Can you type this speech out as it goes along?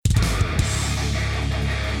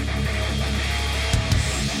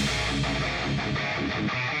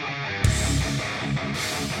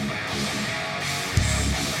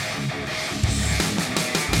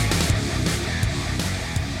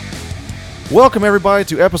Welcome, everybody,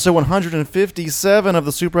 to episode 157 of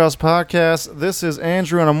the Superhouse Podcast. This is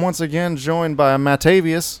Andrew, and I'm once again joined by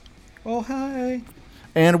Mattavius. Oh, hi.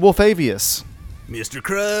 And Wolfavius. Mr.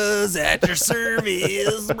 Cruz at your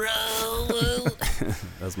service, bro. That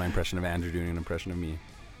was my impression of Andrew doing an impression of me.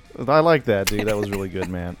 I like that, dude. That was really good,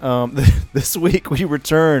 man. This week, we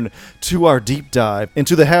return to our deep dive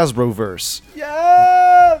into the Hasbro-verse.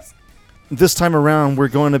 Yes! This time around, we're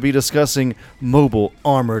going to be discussing Mobile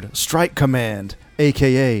Armored Strike Command,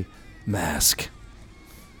 a.k.a. MASK.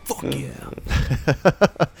 Fuck yeah.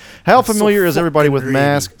 How familiar is everybody with fucking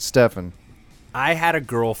MASK, Stefan? I had a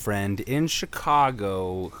girlfriend in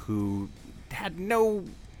Chicago who had no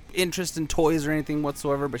interest in toys or anything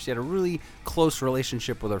whatsoever, but she had a really close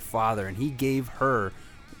relationship with her father, and he gave her,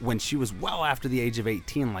 when she was well after the age of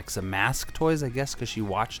 18, like some MASK toys, I guess, because she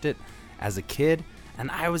watched it as a kid. And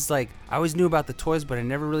I was like, I always knew about the toys, but I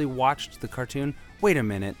never really watched the cartoon. Wait a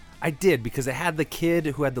minute. I did, because it had the kid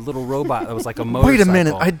who had the little robot that was like a motorcycle. Wait a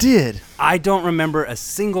minute, I did. I don't remember a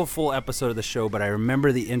single full episode of the show, but I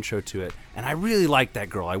remember the intro to it. And I really liked that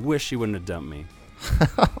girl. I wish she wouldn't have dumped me.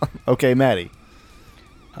 Okay, Maddie.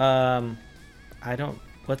 I don't.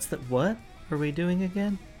 What are we doing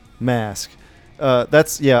again? MASK. I'm kind of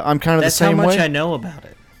the That's same way. how much I know about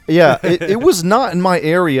it. Yeah, it was not in my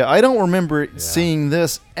area. I don't remember seeing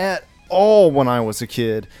this at all when I was a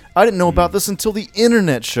kid. I didn't know about this until the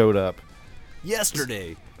internet showed up.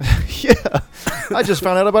 Yesterday. Yeah, I just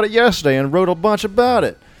found out about it yesterday and wrote a bunch about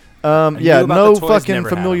it. knew No about the toys, fucking never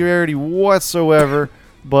had 'em. familiarity whatsoever.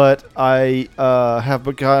 But I've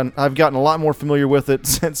gotten a lot more familiar with it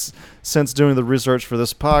since doing the research for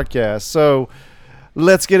this podcast. So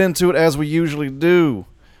let's get into it as we usually do.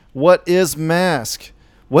 What is MASK?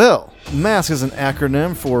 Well, MASK is an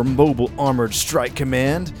acronym for Mobile Armored Strike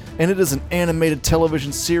Command, and it is an animated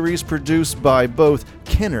television series produced by both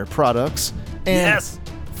Kenner Products and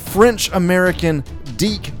French-American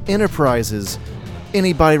Deke Enterprises.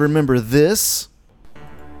 Anybody remember this?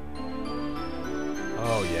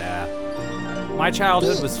 Oh, yeah. My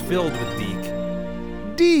childhood was filled with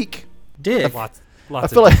Deke. Deke. Dick. Lots I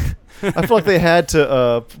of feel like they had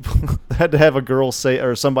to have a girl say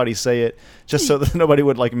or somebody say it just so that nobody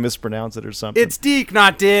would like mispronounce it or something. It's Deke,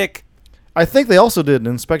 not Dick. I think they also did an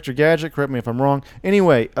Inspector Gadget. Correct me if I'm wrong.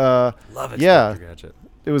 Anyway, Love it. yeah, Gadget.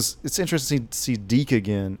 it's interesting to see Deke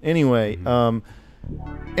again. Anyway,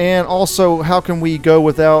 and also, how can we go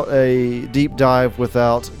without a deep dive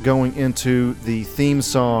without going into the theme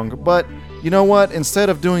song? But you know what? Instead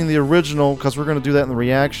of doing the original, because we're going to do that in the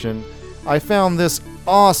reaction, I found this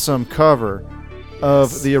awesome cover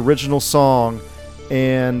of the original song,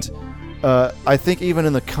 and I think even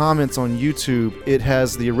in the comments on YouTube, it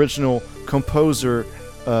has the original composer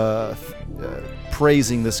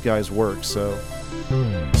praising this guy's work. So.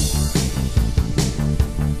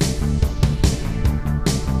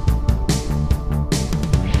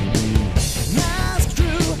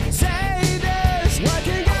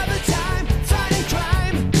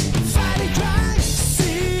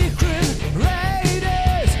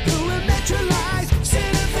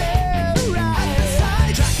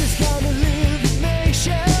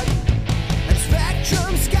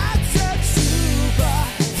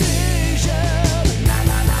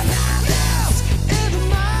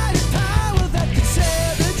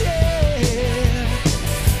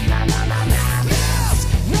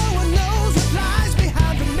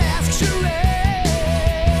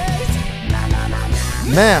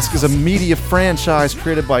 MASK is a media franchise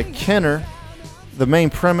created by Kenner. The main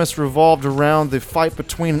premise revolved around the fight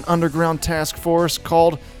between an underground task force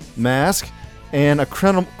called MASK and a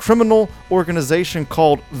criminal organization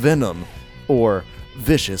called Venom, or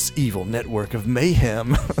Vicious Evil Network of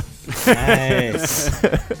Mayhem. Nice.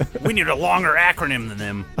 We need a longer acronym than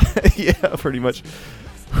them. Yeah, pretty much.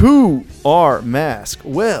 Who are MASK?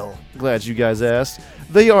 Well, glad you guys asked.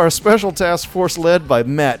 They are a special task force led by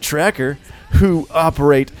Matt Tracker, who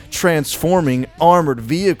operate transforming armored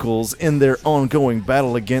vehicles in their ongoing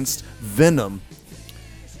battle against Venom,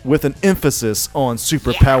 with an emphasis on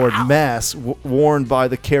superpowered masks worn by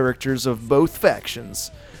the characters of both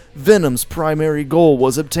factions. Venom's primary goal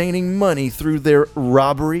was obtaining money through their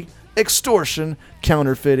robbery, extortion,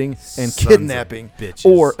 counterfeiting, and Sons kidnapping, of bitches.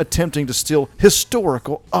 or attempting to steal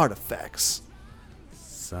historical artifacts.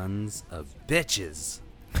 Sons of bitches.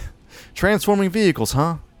 Transforming vehicles,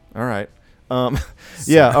 huh? All right.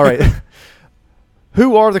 Yeah, all right.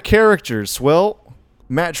 Who are the characters? Well,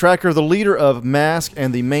 Matt Tracker, the leader of MASK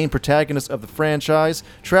and the main protagonist of the franchise.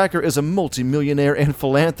 Tracker is a multimillionaire and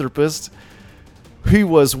philanthropist He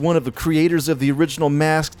was one of the creators of the original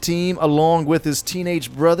Mask team, along with his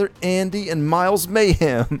teenage brother Andy and Miles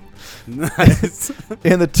Mayhem. Nice.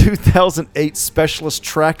 In the 2008 Specialist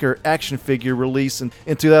Tracker action figure release in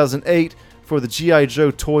 2008 for the G.I.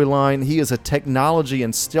 Joe toy line, he is a technology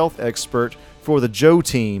and stealth expert for the Joe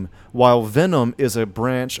team, while Venom is a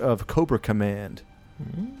branch of Cobra Command.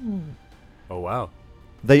 Oh, wow.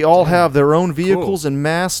 They all have their own vehicles and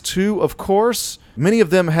masks too, of course. Many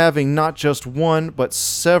of them having not just one, but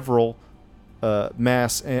several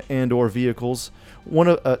masks and or vehicles.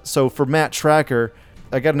 So for Matt Tracker,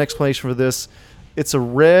 I got an explanation for this. It's a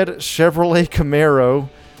red Chevrolet Camaro,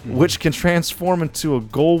 which can transform into a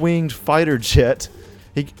gull-winged fighter jet.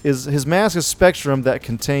 His mask is Spectrum that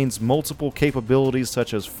contains multiple capabilities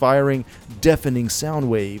such as firing deafening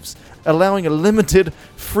sound waves, allowing a limited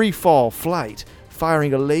free-fall flight,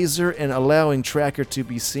 firing a laser, and allowing Tracker to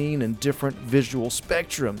be seen in different visual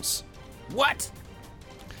spectrums. What?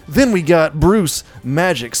 Then we got Bruce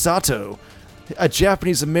Magic Sato, a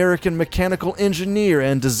Japanese-American mechanical engineer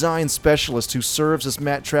and design specialist who serves as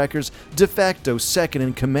Matt Tracker's de facto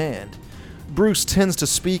second-in-command. Bruce tends to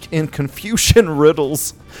speak in Confucian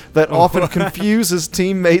riddles that often confuse his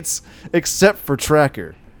teammates, except for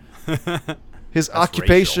Tracker. His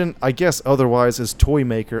occupation, racial. I guess otherwise, is toy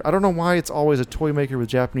maker. I don't know why it's always a toy maker with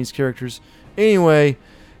Japanese characters. Anyway,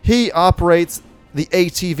 he operates the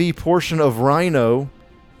ATV portion of Rhino,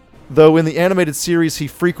 though in the animated series he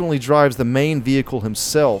frequently drives the main vehicle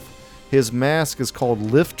himself. His mask is called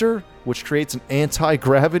Lifter, which creates an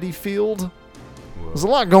anti-gravity field. There's a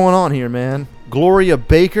lot going on here, man. Gloria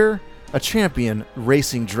Baker, a champion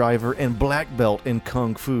racing driver and black belt in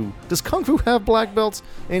Kung Fu. Does Kung Fu have black belts?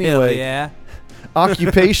 Anyway, Hell yeah.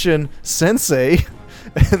 occupation Sensei.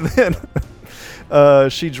 And then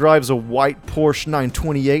she drives a white Porsche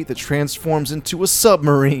 928 that transforms into a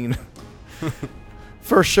submarine.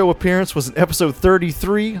 First show appearance was in episode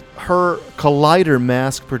 33. Her Collider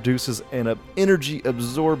mask produces an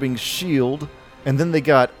energy-absorbing shield. And then they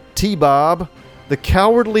got T-Bob, the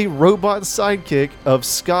cowardly robot sidekick of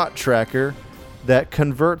Scott Tracker that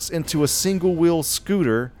converts into a single-wheel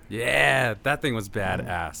scooter. Yeah, that thing was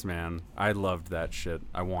badass, man. I loved that shit.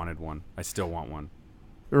 I wanted one. I still want one.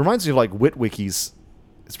 It reminds me of like Witwikis.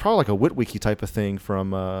 It's probably like a Witwiki type of thing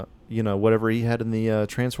from, whatever he had in the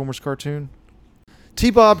Transformers cartoon.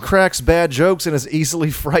 T-Bob cracks bad jokes and is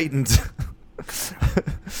easily frightened.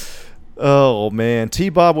 Oh, man.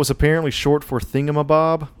 T-Bob was apparently short for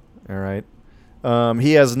Thingamabob. All right.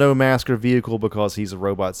 He has no mask or vehicle because he's a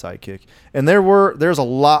robot sidekick. And there's a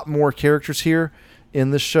lot more characters here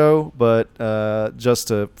in this show, but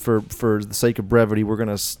for the sake of brevity, we're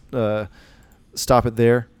going to stop it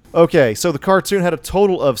there. Okay, so the cartoon had a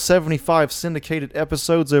total of 75 syndicated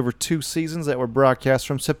episodes over 2 seasons that were broadcast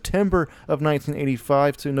from September of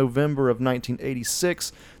 1985 to November of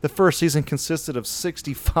 1986. The first season consisted of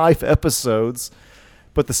 65 episodes,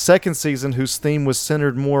 but the second season, whose theme was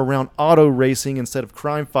centered more around auto racing instead of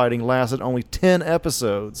crime fighting, lasted only 10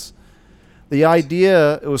 episodes. The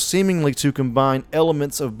idea was seemingly to combine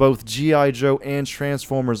elements of both G.I. Joe and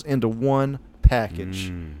Transformers into one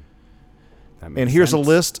package. And here's a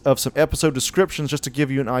list of some episode descriptions just to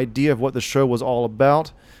give you an idea of what the show was all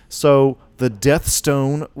about. So, the Death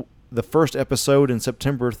Stone, the first episode on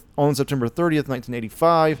September 30th,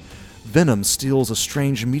 1985, Venom steals a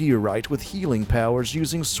strange meteorite with healing powers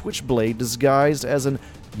using Switchblade disguised as an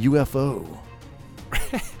UFO.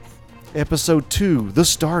 Episode 2, The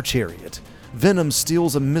Star Chariot. Venom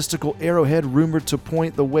steals a mystical arrowhead rumored to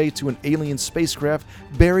point the way to an alien spacecraft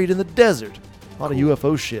buried in the desert. A lot of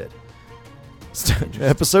UFO shit.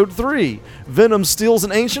 Episode 3. Venom steals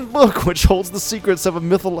an ancient book which holds the secrets of a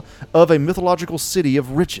mythological city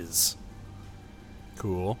of riches.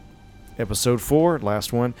 Cool. Episode 4,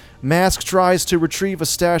 last one. Mask tries to retrieve a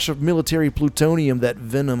stash of military plutonium that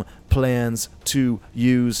Venom plans to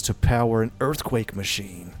use to power an earthquake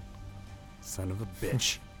machine. Son of a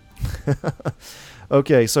bitch.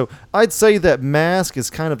 Okay, so I'd say that Mask is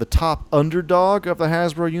kind of the top underdog of the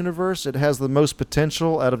Hasbro universe. It has the most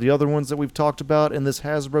potential out of the other ones that we've talked about in this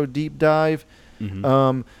Hasbro deep dive.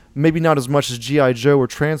 Mm-hmm. Maybe not as much as G.I. Joe or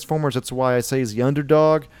Transformers. That's why I say he's the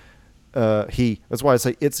underdog. That's why I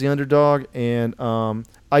say it's the underdog. And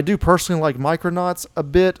I do personally like Micronauts a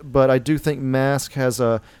bit, but I do think Mask has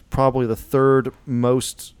probably the third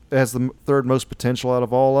most potential out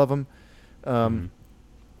of all of them.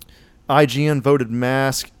 IGN voted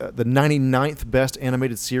Mask the 99th best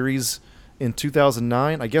animated series in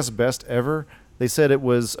 2009. I guess best ever. They said it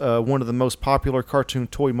was one of the most popular cartoon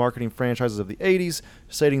toy marketing franchises of the 80s,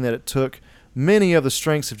 stating that it took many of the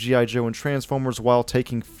strengths of G.I. Joe and Transformers while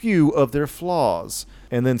taking few of their flaws.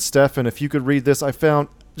 And then, Stefan, if you could read this, I found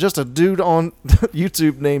just a dude on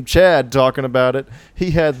YouTube named Chad talking about it.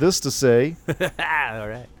 He had this to say. All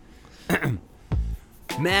right.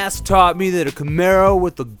 Mask taught me that a Camaro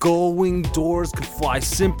with the gull-winged doors could fly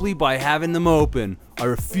simply by having them open. I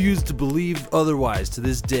refuse to believe otherwise to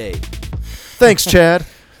this day. Thanks, Chad.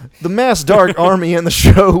 The Mask Dark Army and the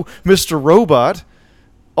show Mr. Robot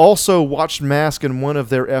also watched Mask in one of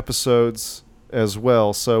their episodes as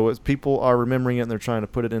well. So people are remembering it and they're trying to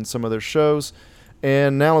put it in some of their shows.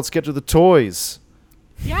 And now let's get to the toys.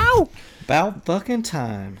 Yow! About fucking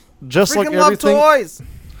time. Just like Freaking love everything. toys.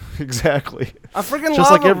 Exactly. I freaking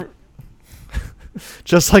Just love like them.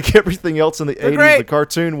 Just like everything else in the They're 80s, great. the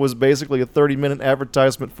cartoon was basically a 30-minute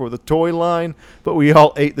advertisement for the toy line, but we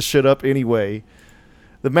all ate the shit up anyway.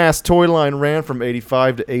 The Mask toy line ran from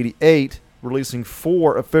 85 to 88, releasing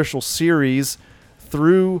 4 official series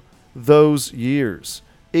through those years.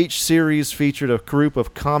 Each series featured a group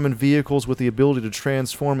of common vehicles with the ability to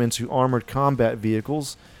transform into armored combat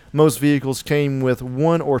vehicles. Most vehicles came with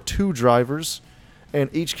 1 or 2 drivers, and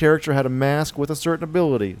each character had a mask with a certain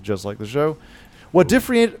ability, just like the show. What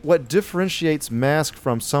differentiates Mask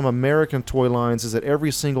from some American toy lines is that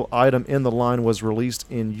every single item in the line was released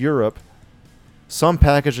in Europe. Some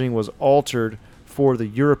packaging was altered for the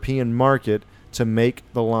European market to make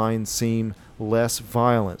the line seem less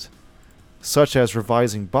violent, such as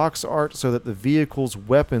revising box art so that the vehicle's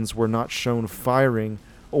weapons were not shown firing,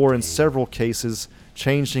 or in several cases,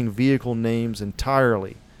 changing vehicle names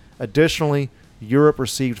entirely. Additionally, Europe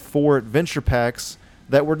received 4 adventure packs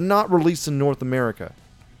that were not released in North America,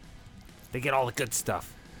 They get all the good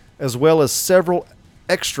stuff. as well as several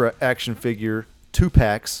extra action figure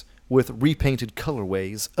 2-packs with repainted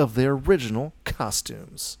colorways of their original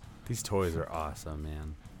costumes. These toys are awesome,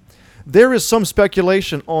 man. There is some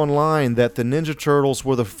speculation online that the Ninja Turtles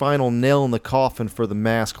were the final nail in the coffin for the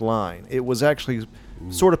Mask line. It was actually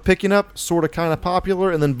sort of picking up, sort of kind of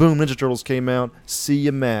popular, and then boom, Ninja Turtles came out. See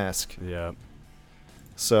ya, Mask. Yeah.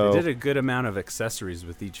 So They did a good amount of accessories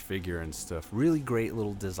with each figure and stuff. Really great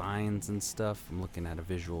little designs and stuff. I'm looking at a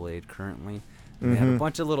visual aid currently. And They had a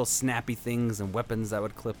bunch of little snappy things and weapons that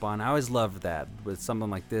would clip on. I always loved that with something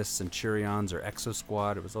like this, Centurions or Exo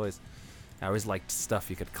Squad. I always liked stuff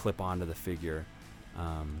you could clip onto the figure.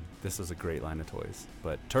 This was a great line of toys.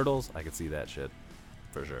 But Turtles, I could see that shit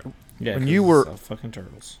for sure. Yeah, When 'cause you it's were- all fucking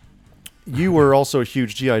turtles. you were also a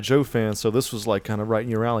huge G.I. Joe fan, so this was like kind of right in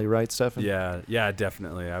your alley, right, Stefan? Yeah,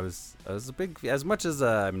 definitely. I was a big, as much as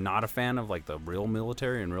I'm not a fan of like the real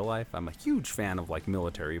military in real life, I'm a huge fan of like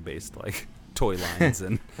military based like toy lines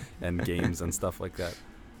and games and stuff like that.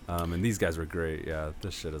 And these guys were great. Yeah,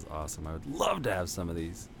 this shit is awesome. I would love to have some of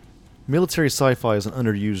these. Military sci-fi is an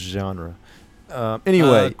underused genre.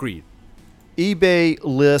 Anyway, Agreed. eBay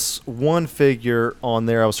lists one figure on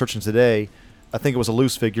there. I was searching today. I think it was a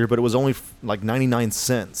loose figure, but it was only like 99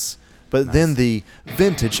 cents. But then the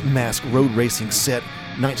vintage Mask road racing set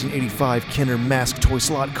 1985 Kenner Mask toy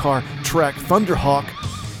slot car track Thunderhawk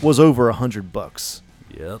was over $100.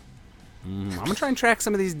 Yep. I'm gonna try and track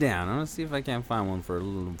some of these down. I'm gonna see if I can find one for a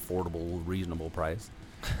little affordable, reasonable price.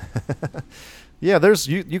 Yeah, there's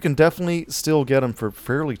you can definitely still get them for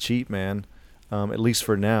fairly cheap, man. At least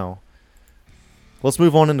for now. Let's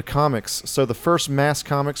move on into comics. So the first Mask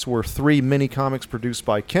comics were 3 mini comics produced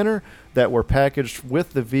by Kenner that were packaged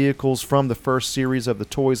with the vehicles from the first series of the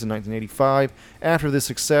toys in 1985. After the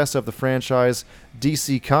success of the franchise,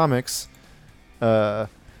 DC Comics. So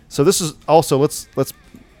this is also let's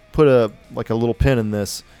put a little pin in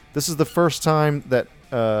this. This is the first time that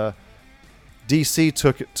DC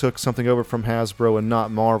took something over from Hasbro and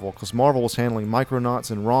not Marvel, because Marvel was handling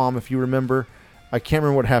Micronauts and ROM, if you remember. I can't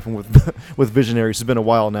remember what happened with Visionaries. It's been a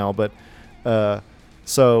while now, but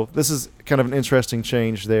so this is kind of an interesting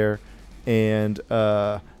change there. And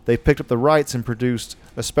they picked up the rights and produced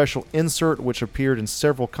a special insert which appeared in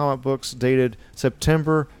several comic books dated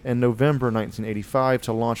September and November 1985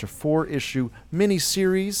 to launch a 4-issue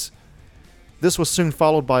miniseries. This was soon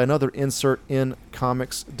followed by another insert in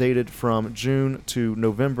comics dated from June to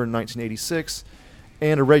November 1986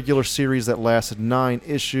 and a regular series that lasted 9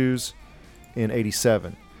 issues in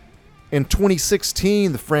 87. In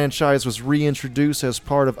 2016, the franchise was reintroduced as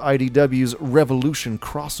part of IDW's Revolution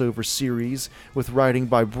crossover series with writing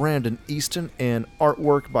by Brandon Easton and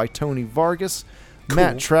artwork by Tony Vargas. Cool.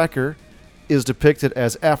 Matt Tracker is depicted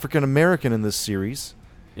as African American in this series.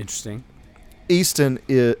 Interesting. Easton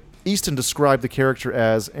described the character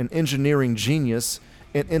as an engineering genius,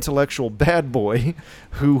 an intellectual bad boy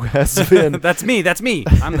who has been That's me.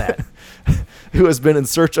 I'm that. who has been in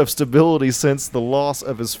search of stability since the loss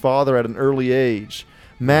of his father at an early age.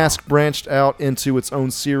 Mask branched out into its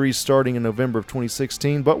own series starting in November of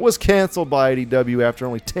 2016, but was canceled by IDW after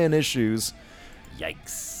only 10 issues. Yikes.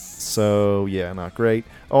 So, yeah, not great.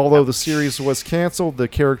 Although the series was canceled, the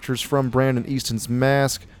characters from Brandon Easton's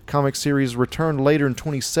Mask comic series returned later in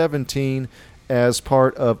 2017 as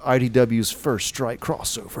part of IDW's First Strike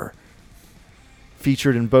crossover.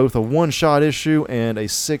 Featured in both a one-shot issue and a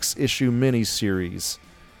 6-issue miniseries.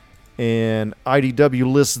 And IDW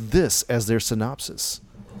lists this as their synopsis.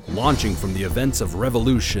 Launching from the events of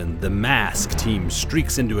Revolution, the Mask team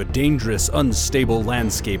streaks into a dangerous, unstable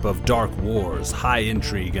landscape of dark wars, high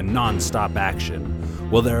intrigue, and non-stop action,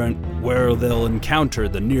 where they'll encounter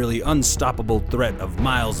the nearly unstoppable threat of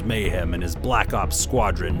Miles Mayhem and his Black Ops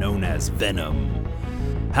squadron known as Venom.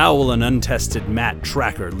 How will an untested Matt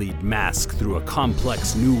Tracker lead Mask through a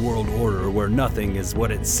complex new world order where nothing is what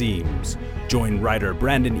it seems? Join writer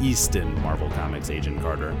Brandon Easton, Marvel Comics Agent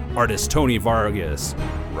Carter, artist Tony Vargas,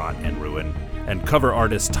 Rot and Ruin, and cover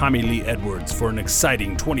artist Tommy Lee Edwards for an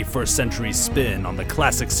exciting 21st century spin on the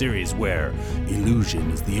classic series where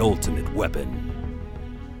illusion is the ultimate weapon.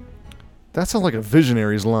 That sounds like a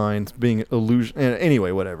Visionaries line, being illusion.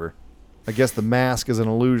 Anyway, whatever. I guess the Mask is an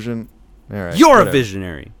illusion. All right, You're whatever. a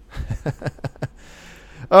visionary.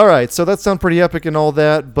 All right, so that sounds pretty epic and all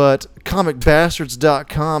that, but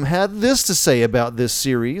ComicBastards.com had this to say about this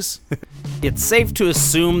series. It's safe to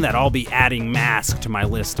assume that I'll be adding Mask to my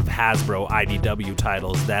list of Hasbro IDW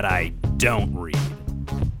titles that I don't read.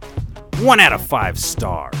 1 out of 5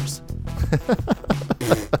 stars.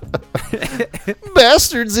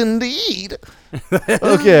 Bastards indeed.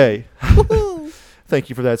 Okay. Thank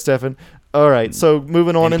you for that, Stefan. All right, so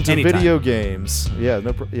moving on into Anytime. video games. Yeah,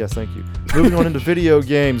 yes, thank you. Moving on into video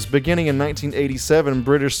games. Beginning in 1987,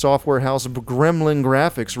 British software house Gremlin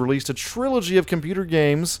Graphics released a trilogy of computer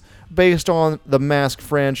games based on the Mask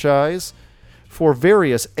franchise for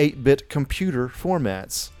various 8-bit computer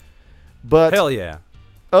formats. But Hell yeah.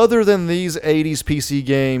 other than these 80s PC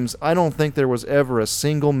games, I don't think there was ever a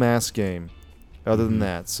single Mask game other than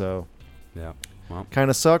that. So, Yeah. Well, kind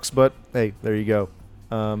of sucks, but hey, there you go.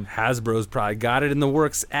 Hasbro's probably got it in the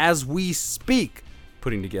works as we speak,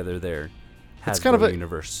 putting together their Hasbro It's kind of a-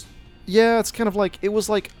 universe. Yeah, it's kind of like, it was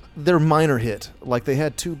like their minor hit. Like they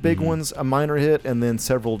had 2 big ones, a minor hit, and then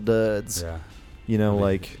several duds. Yeah. You know, Really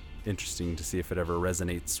like, Interesting to see if it ever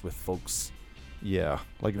resonates with folks. yeah.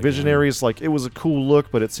 Like Again. Visionaries, like it was a cool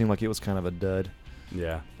look, but it seemed like it was kind of a dud,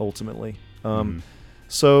 Yeah. ultimately.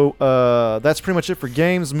 So that's pretty much it for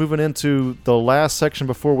games. Moving into the last section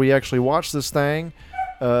before we actually watch this thing,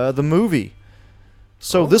 the movie.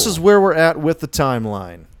 So this is where we're at with the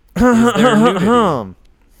timeline. Is there nudity?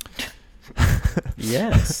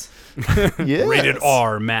 Yes. Yes. Rated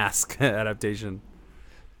R Mask adaptation.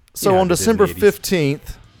 So Yeah, on they did December in the 80s.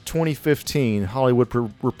 15th, 2015, Hollywood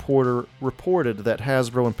reported that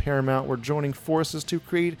Hasbro and Paramount were joining forces to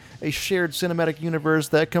create a shared cinematic universe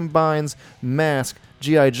that combines Mask,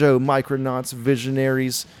 G.I. Joe, Micronauts,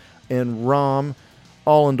 Visionaries, and ROM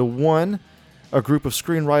all into one. A group of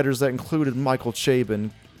screenwriters that included Michael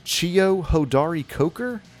Chabon, Chio Hodari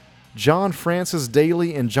Coker, John Francis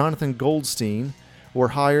Daly, and Jonathan Goldstein were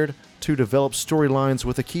hired to develop storylines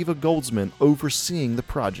with Akiva Goldsman overseeing the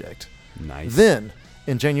project. Nice. Then,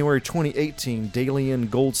 in January 2018, Daly and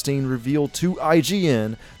Goldstein revealed to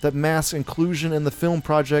IGN that Mask's inclusion in the film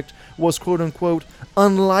project was quote-unquote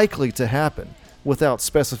unlikely to happen without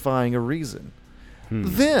specifying a reason.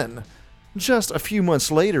 Then, just a few months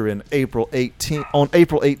later on April 18,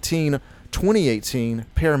 2018,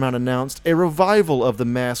 Paramount announced a revival of the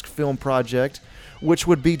Mask film project, which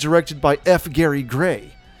would be directed by F. Gary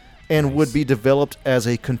Gray and would be developed as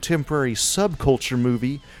a contemporary subculture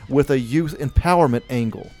movie with a youth empowerment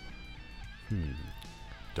angle.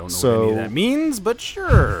 Don't know So- what any of that means, but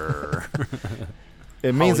sure.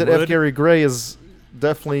 It means that F. Hollywood. Gary Gray is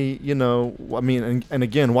definitely, you know, I mean, and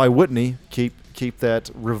again, why wouldn't he keep that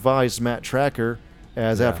revised Matt Tracker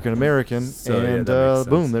as Yeah. African American? So, yeah, and that makes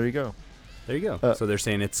boom, sense. there you go. There you go. So they're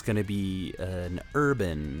saying it's going to be an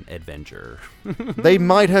urban adventure. They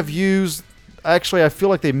might have used. Actually, I feel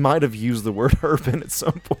like they might have used the word urban at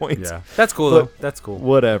some point. That's cool, But- though. That's cool.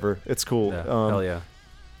 Whatever, it's cool. Yeah. Hell yeah.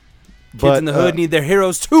 Kids but, in the hood need their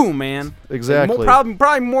heroes too, man. Exactly. More,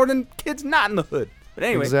 probably more than kids not in the hood. But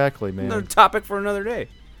anyway, Exactly, man. another topic for another day.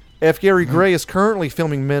 F. Gary Gray is currently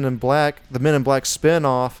filming Men in Black, the Men in Black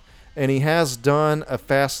spin-off, and he has done a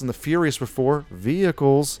Fast and the Furious before,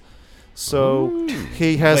 Vehicles. So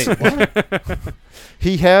he has Wait, what?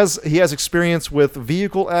 he has experience with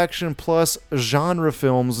vehicle action plus genre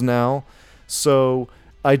films now. So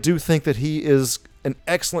I do think that he is an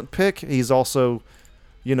excellent pick. He's also,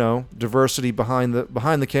 diversity behind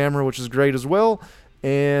the camera, which is great as well.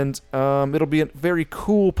 And it'll be a very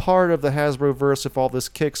cool part of the Hasbroverse if all this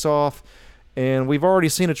kicks off. And we've already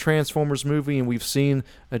seen a Transformers movie, and we've seen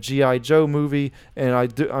a G.I. Joe movie, and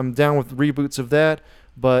I'm down with reboots of that.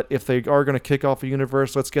 But if they are going to kick off a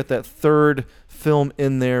universe, let's get that third film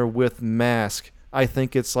in there with Mask. I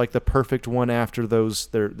think it's like the perfect one after those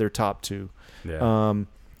their top two. Yeah.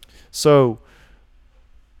 So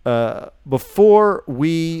before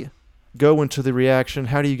we go into the reaction,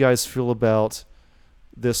 how do you guys feel about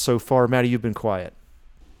this so far? Maddie, you've been quiet.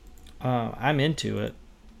 I'm into it.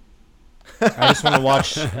 I just want to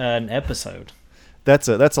watch an episode. That's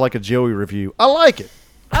like a Joey review. I like it.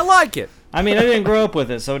 I like it. I mean, I didn't grow up with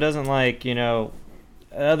it, so it doesn't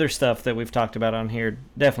other stuff that we've talked about on here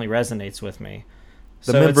definitely resonates with me.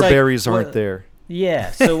 The So it's member like, berries aren't there.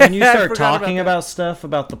 Yeah, so when you I start forgot talking about that. about stuff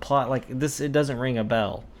about the plot like this, it doesn't ring a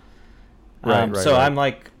bell. Right. So I'm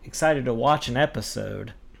excited to watch an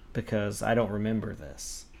episode because I don't remember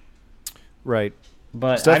this. Right.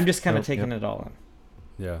 But Steph? I'm just kind Oh, of taking yep. it all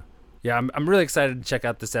in. Yeah. I'm really excited to check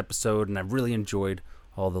out this episode, and I've really enjoyed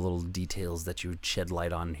all the little details that you shed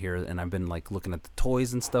light on here. And I've been looking at the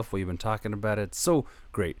toys and stuff while you've been talking about it. It's so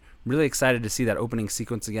great. I'm really excited to see that opening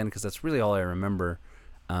sequence again because that's really all I remember.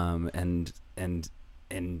 And time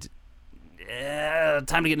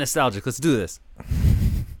to get nostalgic. Let's do this.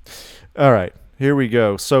 All right. Here we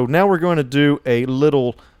go. So now we're going to do a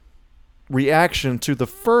little reaction to the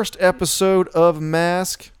first episode of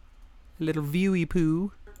Mask. Little viewy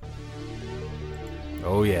poo.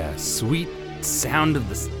 Oh yeah, sweet sound of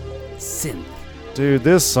the synth. Dude,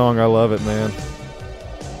 this song, I love it, man.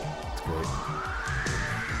 It's great.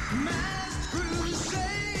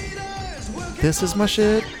 This is my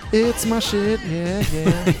shit. It's my shit. Yeah.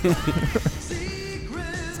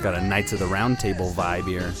 It's got a Knights of the Round Table vibe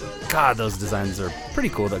here. God, those designs are pretty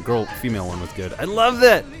cool. That female one was good. I love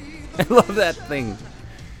that. I love that thing.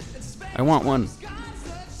 I want one.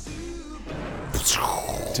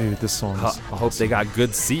 Dude, this song I is hope they got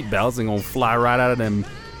good seat belts and gonna fly right out of them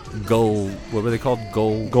what were they called?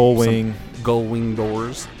 Gull wing. Gull wing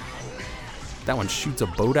doors. That one shoots a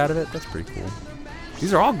boat out of it. That's pretty cool.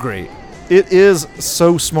 These are all great. It is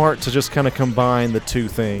so smart to just kind of combine the two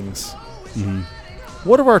things. Mm-hmm.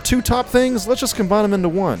 What are our two top things? Let's just combine them into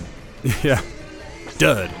one. Yeah.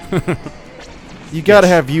 Dud. You got to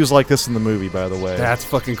have views like this in the movie, by the way. That's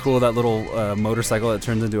fucking cool. That little motorcycle that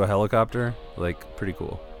turns into a helicopter. Pretty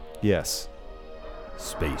cool. Yes.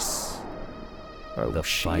 Space. Oh, The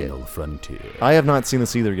shit. final frontier. I have not seen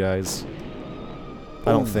this either, guys.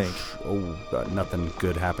 I don't think. Oh, God, nothing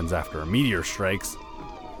good happens after a meteor strikes.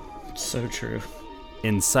 So true.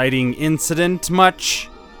 Inciting incident much?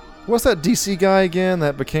 What's that DC guy again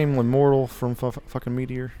that became immortal from fucking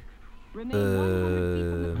Meteor? I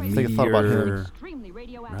think I thought about him.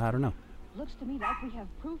 I don't know. Looks to me like we have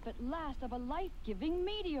proof at last of a life-giving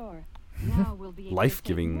meteor. Now we'll be able to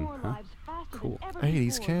Life-giving, save more huh? lives faster Cool. than ever Hey,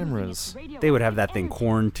 these before using cameras. its radioactive They would have that thing energy.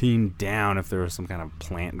 quarantined down if there was some kind of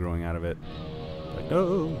plant growing out of it.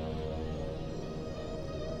 No.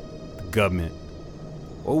 The government.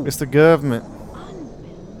 Oh, It's the government.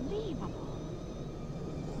 Unbelievable.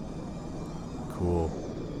 cool.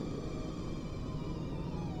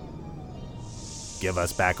 Give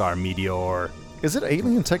us back our meteor. Is it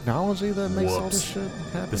alien technology that makes all this Whoops.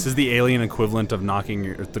 shit happen? This is the alien equivalent of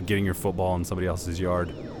getting your football in somebody else's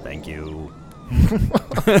yard. Thank you.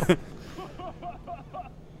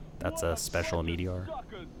 That's a special meteor.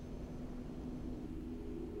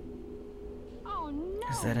 Oh no.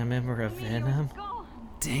 Is that a member of Venom? Gone.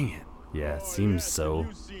 Dang it. Yeah, it seems so.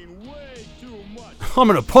 I'm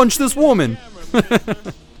gonna punch this woman. That's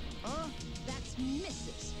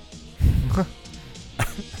Mrs.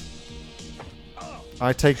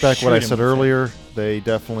 I take back what I Shoot him said with it. earlier. They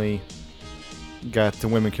definitely got the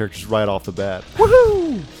women characters right off the bat.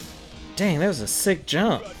 Woohoo! Dang, that was a sick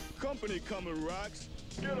jump. Company coming, Rox.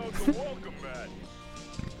 Get out the welcome mat.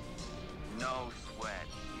 No sweat.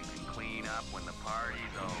 You can clean up when the party's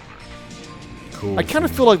over. Cool. I kind of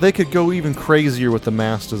feel like they could go even crazier with the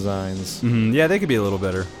mask designs. Yeah, they could be a little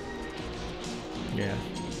better Yeah.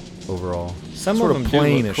 overall. Some Sort of of them do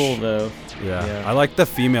plainish. look cool though. Yeah. Yeah. I like the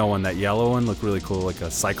female one. That yellow one looked really cool, like a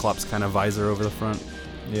Cyclops kind of visor over the front.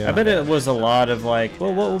 Yeah. I bet it was a lot of what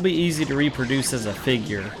will be easy to reproduce as a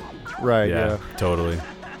figure. Right, yeah. totally.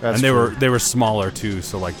 That's and true. they were smaller too,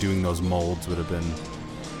 so doing those molds would have been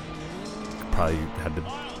probably had to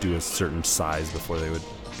do a certain size before they would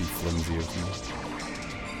be flimsy or something.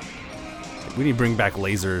 We need to bring back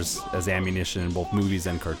lasers as ammunition in both movies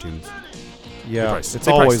and cartoons. Yeah, They it's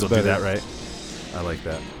probably always still better. do that, right? I like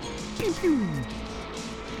that.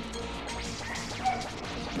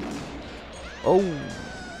 Oh.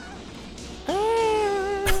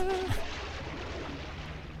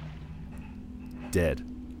 Dead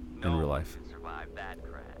in real life. Survived that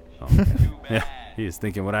crash. Oh, yeah, he is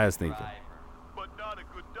thinking what I was thinking. But not a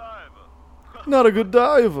good diver. Not a good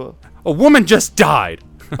diver. A woman just died.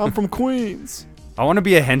 I'm from Queens. I want to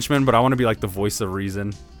be a henchman, but I want to be like the voice of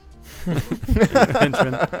reason.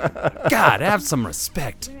 Henchman. God, have some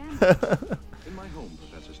respect. In my home,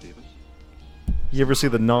 Professor Stevens. You ever see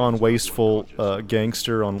the non-wasteful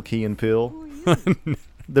gangster on Key and Peele?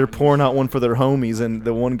 They're pouring out one for their homies, and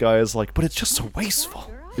the one guy is like, "But it's just so wasteful."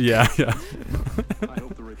 Yeah. I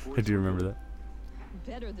hope the report. I do remember that.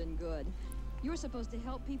 Better than good. You're supposed to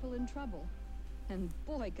help people in trouble. And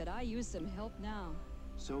boy, could I use some help now.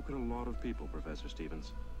 So can a lot of people, Professor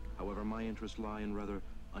Stevens. However, my interests lie in rather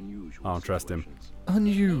unusual. I don't trust him. situations.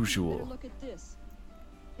 Unusual. Better look at this.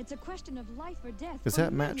 It's a question of life or death. Is for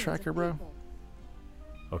that Matt millions Tracker, of bro? people.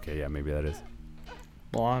 Okay, yeah, maybe that is.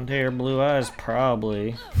 Blonde hair, blue eyes,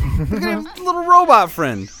 probably. Little robot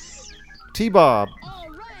friend. T-Bob.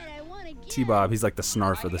 T-Bob, he's like the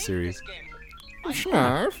snarf of the series.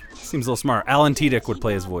 Snarf. Seems a little smart. Alan Tudyk would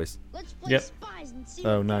play his voice. Let's play Yep. spies and see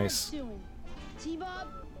Oh, what nice. Bob's doing. T-Bob,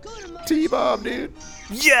 go to Mother T-Bob, dude.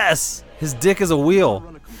 Yes! His dick is a wheel.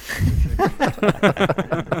 Run a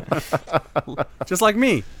computer. Just like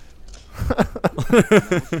me.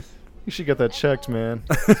 You should get that checked, man.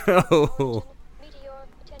 Oh. Meteor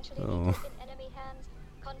potentially Oh. weak in enemy hands.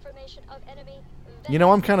 Confirmation of enemy. You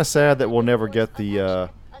know, I'm kind of sad that we'll never get the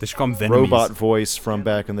They should call him Venomies. robot voice from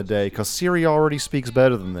back in the day, because Siri already speaks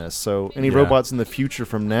better than this. So any Yeah. robots in the future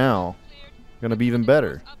from now gonna be even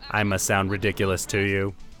better. I must sound ridiculous to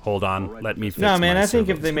you. Hold on, let me fix No, man, my I think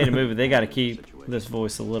if servos. they made a movie, they got to keep this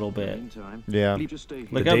voice a little bit. Meantime, Yeah. just stay here.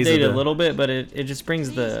 Like, The days of update it a the- little bit, but it just brings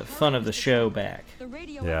the fun of the show back. The Yeah.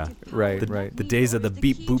 radioactive power Right, of right. The days of the meteor is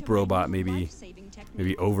beep key boop to robot radio maybe life-saving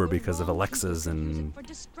technique. over because of We're all Alexas people use it and for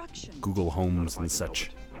destruction. Google Homes and such.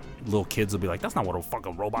 Little kids will be like, that's not what a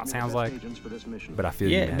fucking robot sounds like. Agents for this mission. But I feel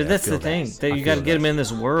you, Yeah, man. but I that's feel the thing. that. That I you got to feel get them that. in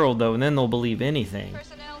this world, though, and then they'll believe anything.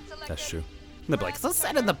 That's true. They'll be like, "So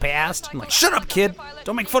set in the past." I'm like, "Shut up, kid!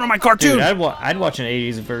 Don't make fun of my cartoon." Dude, I'd watch an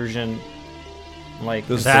 80s version, like,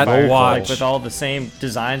 This is That a watch. like with all the same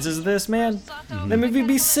designs as this, man. Mm-hmm. That movie would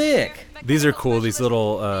be sick. These are cool. These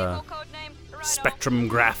little spectrum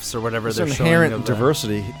graphs or whatever There's they're showing. inherent of,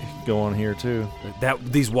 diversity going here too.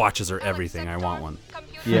 These watches are everything. I want one.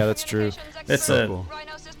 Yeah, that's true. That's So a cool.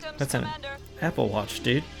 that's an Apple Watch,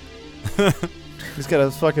 dude. He's got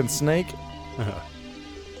a fucking snake.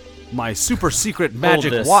 My super secret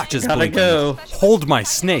magic this. watch is Gotta blinking. go. Hold my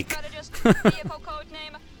snake.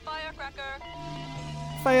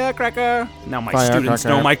 Firecracker. Now my students Firecracker.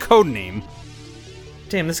 know my code name.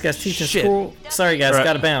 Damn, this guy's teaching Shit. school. Sorry, guys, Right.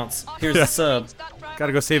 gotta bounce. Here's the sub.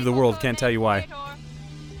 Gotta go save the world. Can't tell you why.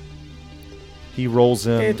 He rolls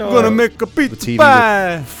in Hey, dog. Gonna make a the pizza TV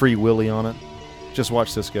pie. with Free Willy on it. Just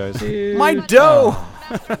watch this, guys. My dough.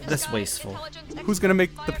 That's wasteful. Who's gonna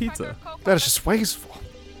make the pizza? That is just wasteful.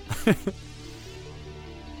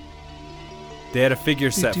 They had a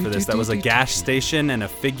figure set for this. That was a gas station and a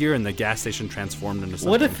figure, and the gas station transformed into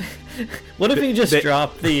something. What if he just They-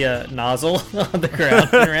 dropped the nozzle on the ground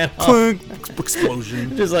and ran off? Clunk,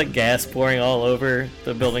 explosion. Just like gas pouring all over,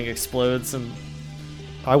 the building explodes, and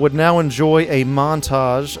I would now enjoy a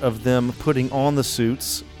montage of them putting on the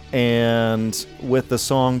suits and with the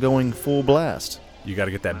song going full blast. You got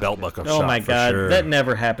to get that belt buckle oh shot my for god, sure. that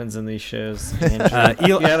never happens in these shows.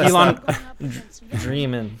 Elon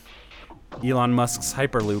Dreaming. Elon Musk's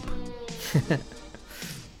Hyperloop.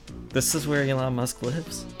 This is where Elon Musk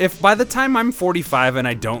lives. If by the time I'm 45 and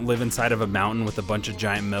I don't live inside of a mountain with a bunch of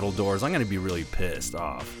giant metal doors, I'm gonna be really pissed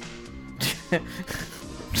off. Really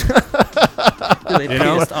You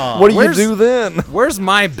know? pissed off. What do you Where's- do then? Where's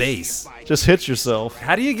my base? Just hit yourself.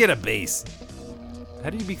 How do you get a base? How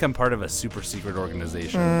do you become part of a super secret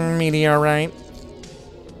organization? Meteorite.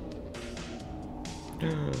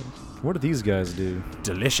 What do these guys do?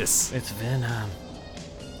 Delicious. It's Venom.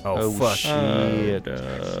 Oh, fuck. Shit.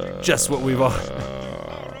 Just what we've all.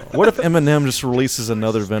 What if Eminem just releases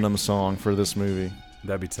another Venom song for this movie?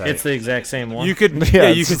 That'd be tight. It's the exact same one. You could, Yeah, yeah,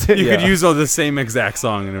 you it's- could, you yeah. could use all the same exact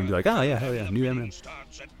song and it'd be like, oh yeah, hell yeah, new Eminem.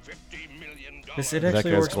 it actually guy's works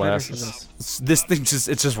better for glasses. this. This thing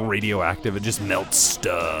it's just radioactive. It just melts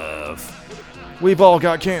stuff. We've all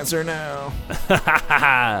got cancer now.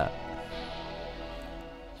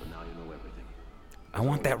 I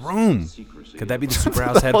want that room. Could that be the Super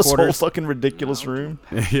House That was whole headquarters? fucking ridiculous room.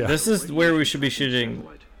 Yeah. This is where we should be shooting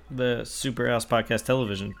the Super House Podcast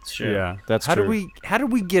television show. Yeah, That's how true. How do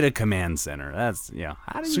we get a command center? That's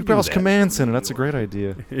How do you do Superhouse that? Command Center. That's a great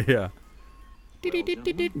idea. Yeah.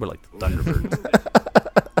 We're like the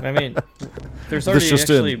Thunderbirds. I mean, there's This already just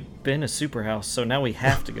actually in. been a Super House, so now we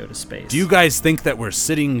have to go to space. Do you guys think that we're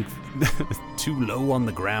sitting too low on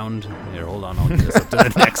the ground? Here, hold on, I'll get us up to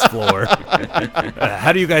the next floor.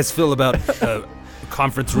 How do you guys feel about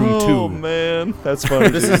conference room 2? Oh man, that's funny.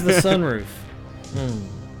 This is the sunroof.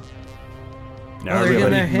 Now they're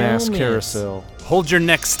everybody, gonna mass helmets. carousel. hold your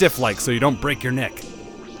neck stiff like so you don't break your neck.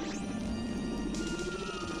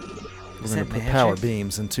 We're Is gonna that put magic? power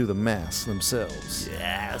beams into the mass themselves.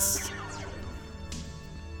 Yes.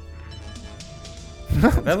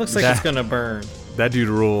 That looks like That- it's gonna burn. That dude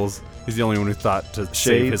rules. He's the only one who thought to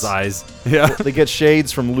save his Shades. eyes. Yeah. They get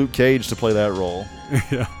Shades from Luke Cage to play that role.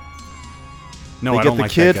 Yeah. No, They I get don't the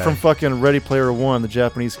like kid that guy. from fucking Ready Player One, the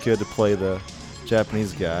Japanese kid, to play the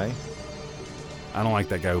Japanese guy. I don't like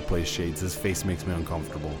that guy who plays Shades. His face makes me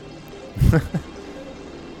uncomfortable.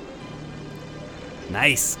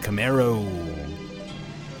 Nice Camaro.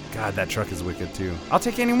 God, that truck is wicked too. I'll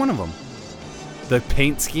take any one of them. The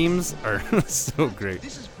paint schemes are so great.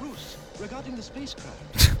 This is Bruce regarding the spacecraft.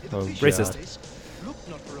 If Oh, a fish Racist. dies, look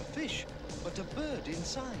not for a fish, but a bird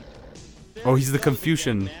inside. Oh, he's the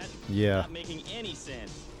Confucian. Yeah. Making any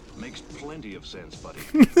sense. Makes plenty of sense, buddy.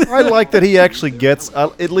 I like that he actually gets,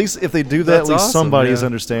 at least if they do that, That's at least awesome, somebody is yeah.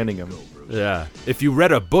 understanding him. Yeah. If you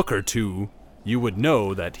read a book or two, you would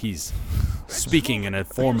know that he's speaking in a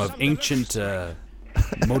form of ancient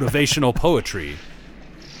motivational poetry.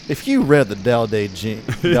 If you read the Tao Te Ching,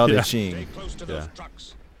 Tao Te Yeah. Ching, Yeah.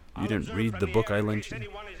 You didn't read the book I lent you?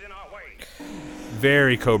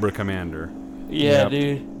 Very Cobra Commander, Yeah, Yep.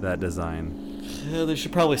 dude. that design. Yeah, they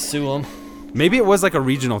should probably sue him. Maybe it was like a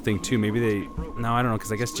regional thing too. Maybe they. No, I don't know,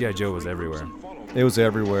 because I guess G.I. Joe was everywhere. it was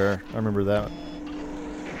everywhere. I remember that.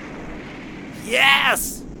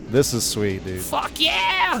 Yes! This is sweet, dude. Fuck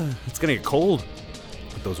yeah! It's gonna get cold.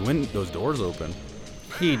 With those doors open.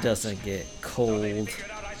 He doesn't get cold.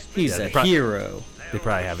 He's Yeah, a they prob- hero. They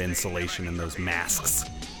probably have insulation in those masks.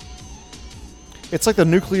 It's like the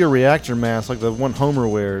nuclear reactor mask, like the one Homer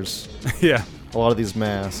wears. Yeah. A lot of these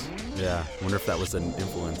masks. Yeah. Wonder if that was an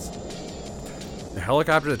influence. A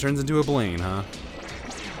helicopter that turns into a plane, huh?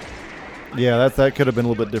 Yeah, that could have been a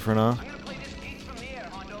little bit different, huh?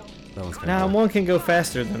 That one's kind Now of one can go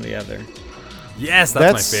faster than the other. Yes, that's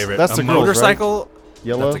That's- my favorite. that's a the girls, right? motorcycle.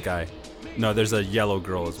 Yellow? That's a guy. No, there's a yellow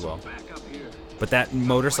girl as well. But that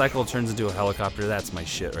motorcycle turns into a helicopter. That's my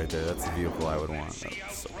shit right there. That's the vehicle I would want.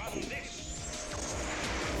 That's so cool.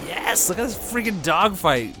 Yes, look at this freaking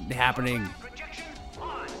dogfight happening.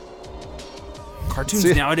 Cartoons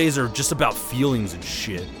See- nowadays are just about feelings and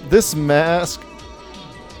shit. This mask.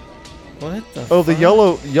 What the Oh, the fuck?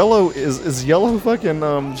 yellow is yellow fucking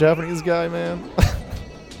Japanese guy, man. I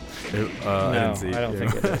No, didn't see. I don't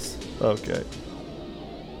think it is. Okay.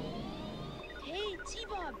 Hey,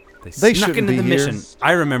 T-Bob. They They snuck shouldn't into be the here. mission.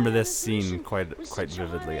 I remember this scene quite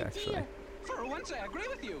vividly, actually. For once, I agree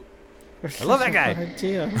with you. I love that guy.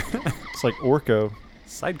 Idea. It's like Orko.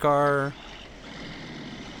 Sidecar.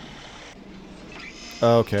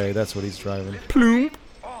 Okay, that's what he's driving. Ploom.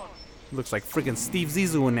 Looks like freaking Steve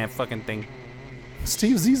Zissou in that fucking thing.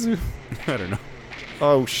 Steve Zissou. I don't know.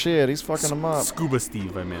 Oh shit, he's fucking him up. Scuba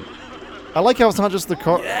Steve, I meant. I like how it's not just the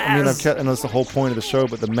car. I mean, Yes! and that's the whole point of the show.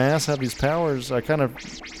 But the masks have these powers. I don't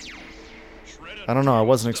know. I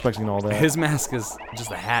wasn't expecting all that. His mask is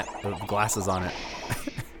just a hat with glasses on it.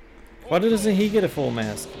 Why doesn't he get a full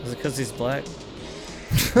mask? Is it because he's black?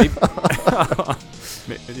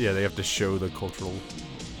 Yeah, they have to show the cultural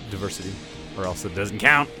diversity, or else it doesn't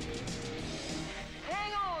count.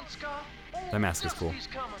 Hang on, Scott. That mask is cool. Dusty's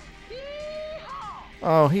coming.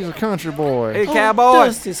 Oh, he's a country boy. Hey, Oh, cowboy!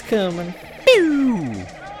 Dusty's coming.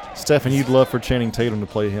 Stefan, you'd love for Channing Tatum to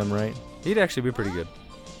play him, right? He'd actually be pretty good.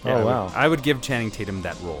 Oh, wow. I would give Channing Tatum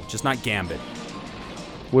that role, just not Gambit.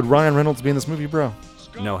 Would Ryan Reynolds be in this movie, bro?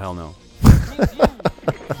 No, hell no.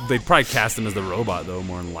 They'd probably cast him as the robot, though,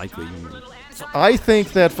 more than likely. I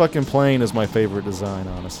think that fucking plane is my favorite design,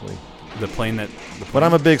 honestly. The plane that. But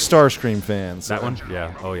I'm a big Starscream fan. So. That one?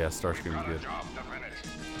 Yeah. Oh, yeah. Starscream is good.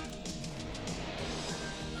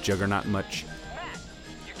 Juggernaut much.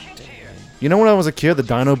 You know, when I was a kid, the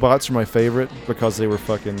Dinobots were my favorite because they were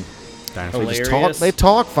fucking. Dinosaur. They just Hilarious. talk. They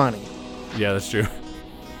talk funny. Yeah, that's true.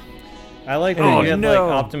 I like that Oh, you had no.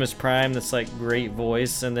 like Optimus Prime, that's like great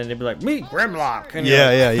voice, and then they'd be like, "Me, Grimlock." And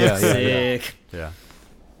Yeah, you're yeah, like, yeah, yeah, yeah. Sick. Yeah.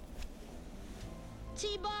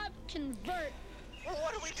 T-Bob, convert. Well,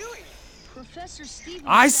 what are we doing? Professor Stevens.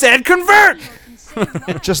 I said convert!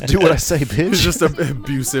 Just do what I say, bitch. He's just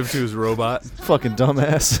abusive to his robot. Fucking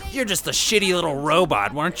dumbass. You're just a shitty little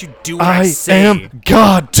robot. Why don't you do what I say? am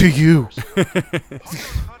God to you.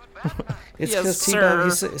 It's Yes, because sir.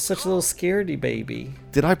 T-Bob, he's such a little scaredy baby.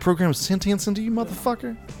 Did I program sentience into you,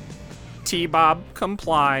 motherfucker? T-Bob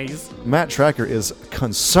complies. Matt Tracker is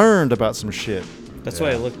concerned about some shit. That's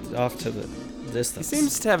why I looked off to the He distance.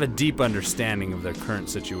 seems to have a deep understanding of their current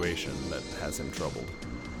situation that has him troubled.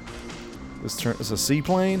 This is a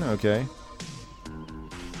seaplane? Okay.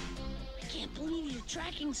 I can't believe your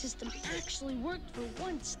tracking system actually worked for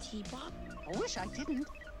once, T-Bob. I wish I didn't.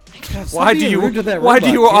 God, stop Why do being you rude to that why do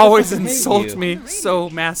robot, you kid. I always fucking hate insult you. me so,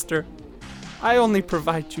 master? I only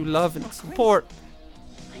provide you love and support.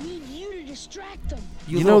 I need you to distract them.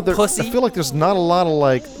 You know, little pussy. I feel like there's not a lot of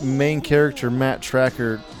like main character Matt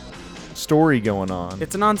Tracker story going on.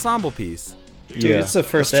 It's an ensemble piece. Dude, yeah, it's the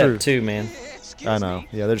first that's true. act too, man. I know.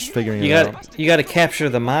 Yeah, they're just figuring You it out. got to capture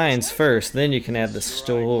the minds first, then you can add the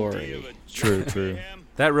story. True, true.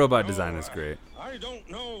 That robot design is great. I don't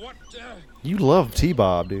know what. You love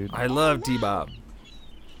T-Bob, dude. I love T-Bob.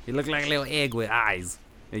 He looked like a little egg with eyes.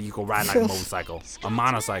 And you can ride like a motorcycle, a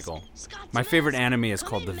monocycle. My favorite anime is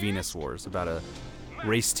called The Venus Wars, about a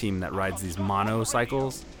race team that rides these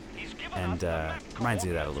monocycles, and reminds me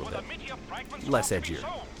of that a little bit. Less edgier.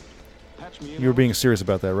 You were being serious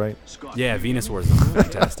about that, right? Yeah, Venus Wars is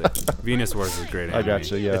fantastic. Venus Wars is a great anime. I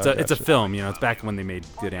gotcha, yeah, It's I a gotcha. film, you know. It's back when they made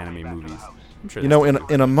good anime movies. I'm sure You they know, still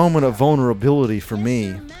do. in a moment of vulnerability for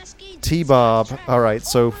me, T-Bob. All right,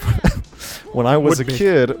 so when I was Would a be.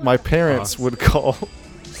 kid, my parents would call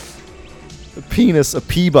the penis a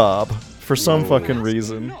P-Bob for some fucking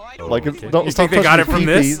reason. Like, okay. don't You stop think they got touching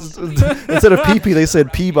it from pee-pees. Instead of pee-pee, they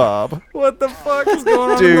said P-Bob. What the fuck is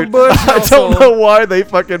going on in the Dude, Bush I don't household? know why they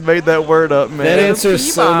fucking made that word up, man. That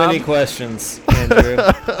answers so T-Bob. many questions, Andrew.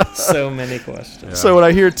 So many questions. So when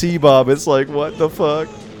I hear T-Bob, it's like, what the fuck?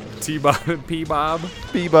 T-Bob, P-Bob.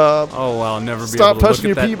 P-Bob. Oh well, I'll never be Stop able to touching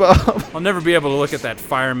look your at that. P-Bob. I'll never be able to look at that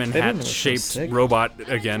fireman They didn't hat look so shaped sick. robot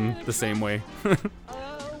again the same way.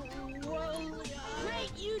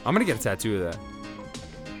 I'm gonna get a tattoo of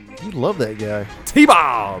that. You love that guy.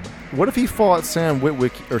 T-Bob. What if he fought Sam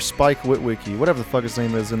Witwicky, or Spike Witwicky, whatever the fuck his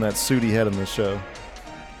name is, in that suit he had in the show?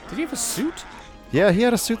 Did he have a suit? Yeah, he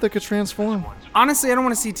had a suit that could transform. Honestly, I don't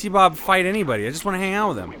want to see T-Bob fight anybody. I just want to hang out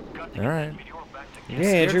with him. All right. Yeah,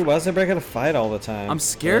 Andrew, why's everybody gotta fight all the time? I'm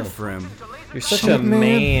scared Ugh. for him. You're such Shit, a man.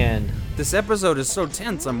 man. This episode is so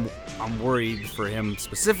tense. I'm worried for him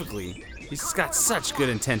specifically. He's got such good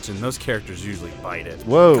intention. Those characters usually bite it.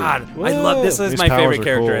 Whoa. God, I love this. Is These my powers favorite are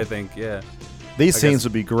character. cool. I think. Yeah. These I scenes guess-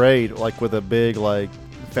 would be great, like with a big, like,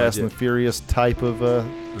 Fast and Budget. Furious type of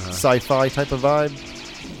sci-fi type of vibe.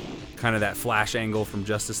 Kind of that flash angle from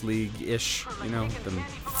Justice League-ish. You know. Them,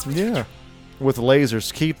 Yeah. With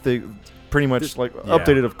lasers. Keep the, pretty much, like, Yeah.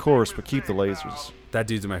 updated, of course, but keep the lasers. that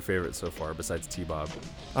dude's my favorite so far, besides T-Bob.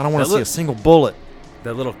 I don't want That to see look- a single bullet.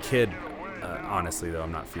 That little kid. Honestly, though,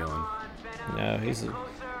 I'm not feeling. No, he's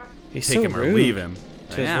Take so him or rude leave him.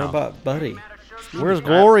 to I his know. robot buddy. Where's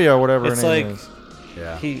Gloria, or whatever It's her name like- is?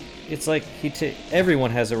 Yeah. It's like everyone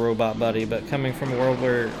has a robot buddy, but coming from a world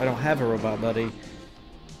where I don't have a robot buddy,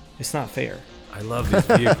 it's not fair. I love these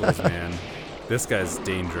vehicles, man. This guy's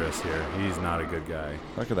dangerous here. He's not a good guy.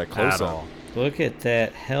 Look at that At close-up. all. Look at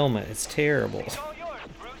that helmet. It's terrible.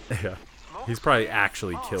 Yeah. He's probably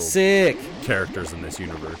actually killed Sick. characters in this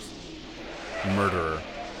universe. Murderer.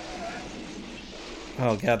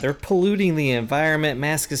 Oh god, they're polluting the environment.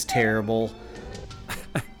 Mask is terrible.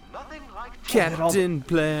 Captain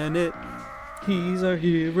Planet. He's our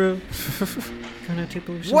hero. Gonna take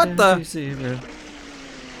pollution What down the- to zero.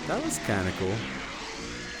 That was kind of cool.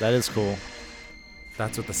 That is cool.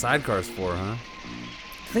 That's what the sidecar's for, huh?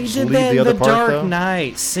 They Just did leave that the in other the part, Dark though?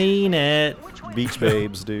 Knight. Seen it. Beach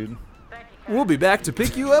babes, dude. We'll be back to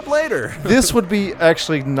pick you up later. This would be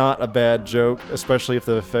actually not a bad joke, especially if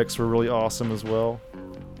the effects were really awesome as well.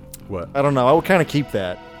 What? I don't know. I would kind of keep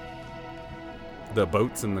that. The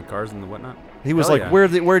boats and the cars and the whatnot? He was Hell like,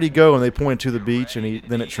 yeah. where'd he go? And they pointed to the beach, and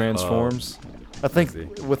then it transforms. I think see.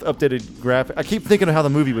 with updated graphic, I keep thinking of how the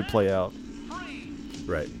movie would play out.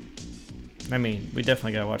 Right. I mean, we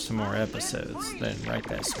definitely gotta watch some more episodes, then write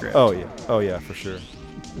that script. Oh yeah, for sure.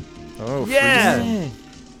 Oh Yeah! freezing.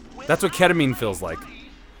 That's what ketamine feels like.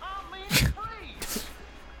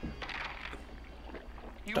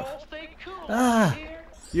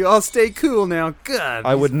 You all stay cool now. God.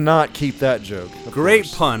 I would not keep that joke. of Great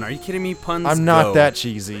course. pun. Are you kidding me? Puns. I'm not go. that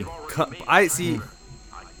cheesy. I see.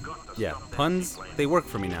 Yeah, puns. They work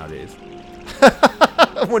for me nowadays.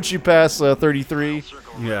 Once you pass 33,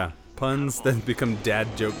 Yeah. puns that become dad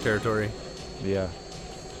joke territory. Yeah.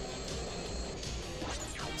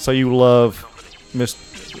 So you love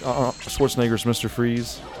Schwarzenegger's Mr.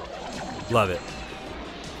 Freeze? Love it.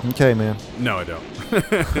 Okay, man. No, I don't.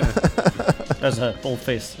 That's a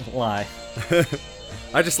bold-faced lie.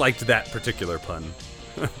 I just liked that particular pun.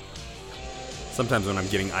 Sometimes when I'm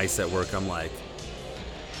getting ice at work, I'm like,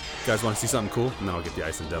 "You guys want to see something cool?" And then I'll get the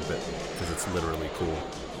ice and dump it because it's literally cool.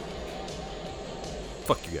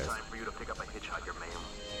 Fuck you guys.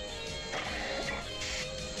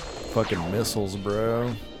 Fucking missiles,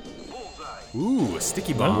 bro. Ooh, a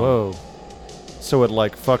sticky bomb. Whoa. So it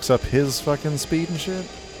like fucks up his fucking speed and shit?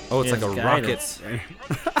 Oh, it's like a rocket. guidance.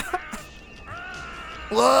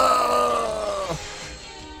 Whoa!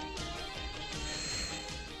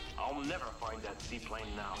 I'll never find that seaplane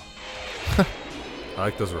now. I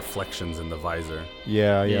like those reflections in the visor.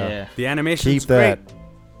 Yeah. Yeah. The animation's Keep that. great.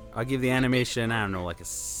 I'll give the animation, I don't know, like a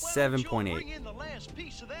 7.8.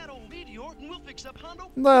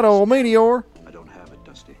 That old meteor. I don't have it,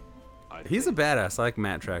 Dusty. He's a badass. I like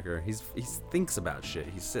Matt Tracker. He thinks about shit.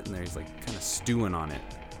 He's sitting there. He's like kind of stewing on it.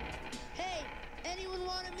 Hey, anyone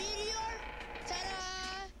want a meteor?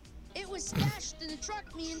 Ta-da! It was stashed in the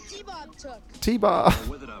truck me and T-Bob took. T-Bob.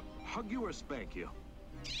 Whether to hug you or spank you.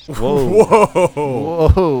 Whoa.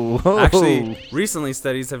 Whoa. Whoa. Actually, recently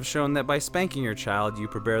studies have shown that by spanking your child, you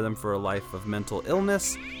prepare them for a life of mental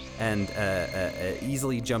illness and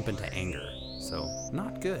easily jump into anger. So,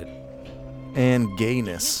 not good. And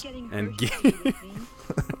gayness. And gay.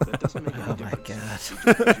 That doesn't make any Oh my difference.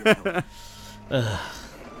 god.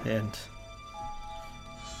 And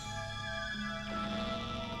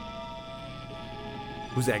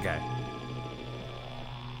Who's that guy?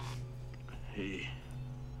 He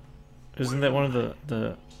isn't that one of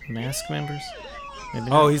the mask members? Maybe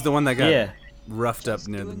Oh, not? he's the one that got Yeah. roughed up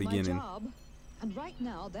near the Doing my beginning. job. And right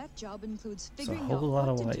now, that job includes a figuring whole out lot what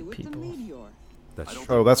of to white do with people. the meteor. That's true.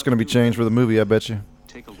 Oh, that's going to be changed for the movie, I bet you.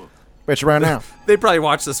 take a look. Bet you right now. They probably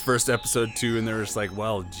watched this first episode too, and they're just like,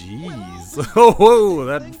 "Well, jeez, oh, whoa,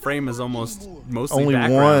 that frame is almost mostly Only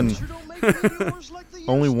background." one.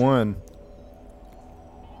 Only one.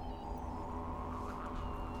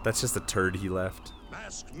 That's just a turd he left.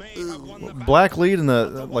 Black lead in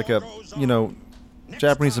the like a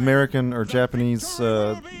Japanese American or Japanese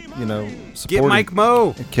Get supporting Mike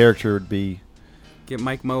Moe. character would be Get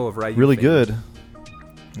Mike Moe of Ryu. really fame. good.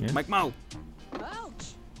 Yeah. Mike Moe.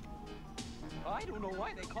 Ouch! I don't know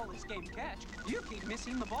why they call this game catch. You keep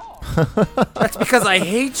missing the ball. That's because I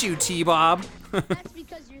hate you, T-Bob. That's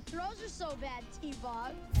because your throws are so bad,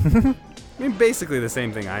 T-Bob. I mean, basically the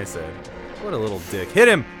same thing I said. What a little dick. Hit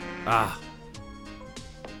him. Ah.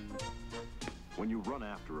 When you run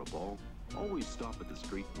after a ball, always stop at the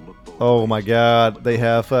street and look both Oh ways. my god, they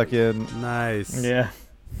have fucking Nice. Yeah.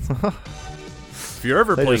 If you're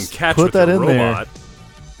ever They playing just catch put with that a in there. robot.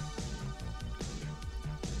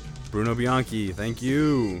 Bruno Bianchi, thank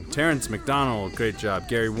you. Terrence McDonald, great job.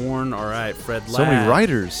 Gary Warren, all right. Fred Ladd, so many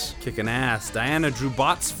writers. kicking ass. Diana Drew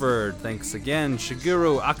Botsford, thanks again.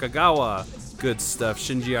 Shigeru Akagawa, good stuff.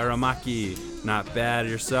 Shinji Aramaki, not bad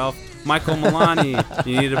yourself. Michael Milani,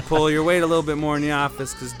 you need to pull your weight a little bit more in the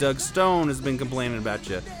office because Doug Stone has been complaining about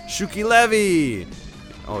you. Shuki Levy.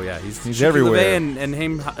 Oh yeah, he's Shuki everywhere. Levy and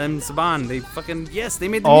Haim Saban. They fucking they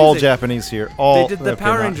made the All music. Japanese here. All They did the okay,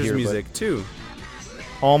 Power not Rangers here, but music too.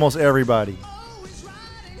 Almost everybody.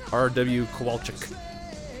 R.W. Kowalczyk.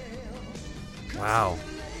 Wow.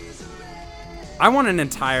 I want an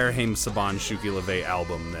entire Haim Saban Shuki Levy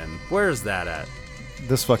album then. Where's that at?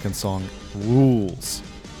 This fucking song rules.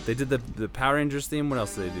 They did the Power Rangers theme. What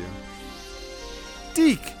else did they do?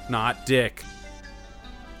 Deke, not Dick.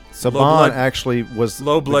 Saban blood- actually was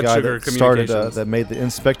low the blood guy sugar that started communications. that made the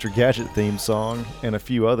Inspector Gadget theme song and a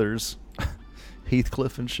few others,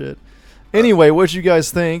 Heathcliff and shit. Anyway, what'd you guys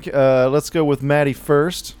think? Let's go with Maddie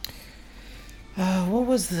first. What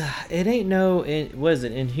was the? It ain't no. Was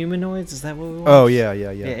it Inhumanoids? Is that what we watched? Oh yeah.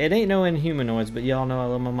 Yeah, it ain't no Inhumanoids, but y'all know I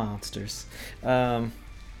love my monsters. I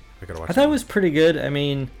gotta watch I thought it was pretty good. I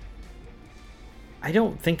mean, I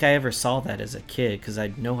don't think I ever saw that as a kid because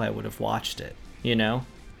I know I would have watched it. You know,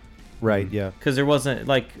 Right. Yeah. because there wasn't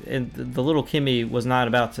like the little Kimmy was not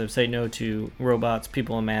about to say no to robots,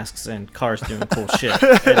 people in masks, and cars doing cool shit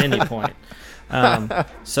at any point.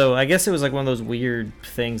 So I guess it was like one of those weird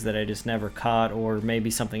things that I just never caught, or maybe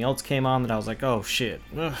something else came on that I was like, oh shit,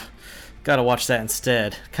 gotta watch that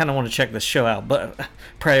instead. Kind of want to check this show out, but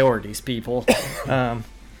priorities, people.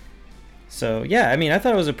 So yeah, I mean, I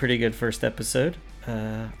thought it was a pretty good first episode.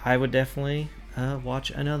 I would definitely watch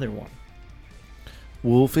another one.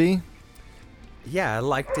 Wolfie. Yeah, I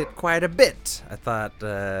liked it quite a bit. I thought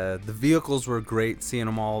the vehicles were great. Seeing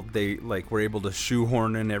them all, they were able to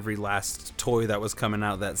shoehorn in every last toy that was coming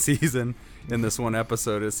out that season in this one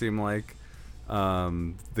episode. It seemed like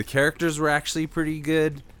the characters were actually pretty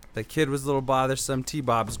good. The kid was a little bothersome.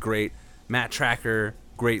 T-Bob's great. Matt Tracker,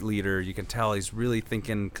 great leader. You can tell he's really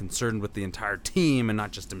concerned with the entire team and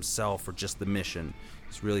not just himself or just the mission.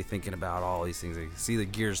 He's really thinking about all these things. You can see the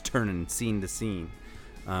gears turning scene to scene.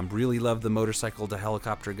 Really loved the motorcycle to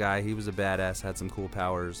helicopter guy. He was a badass, had some cool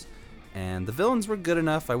powers. And the villains were good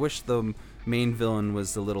enough. I wish the main villain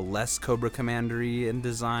was a little less Cobra Commander-y in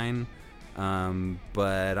design.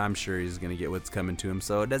 But I'm sure he's going to get what's coming to him,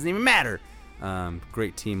 so it doesn't even matter.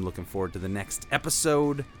 Great team. Looking forward to the next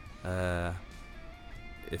episode.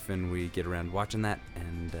 If and we get around to watching that.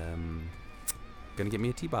 And going to get me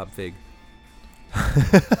a T-Bob fig.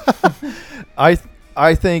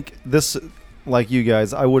 I think this... Like you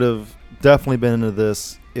guys, I would have definitely been into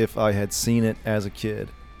this if I had seen it as a kid.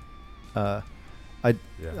 I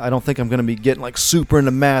don't think I'm going to be getting like super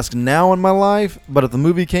into Mask now in my life, but if the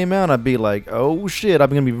movie came out, I'd be like, oh shit,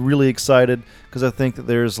 I'm going to be really excited because I think that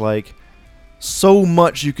there's like so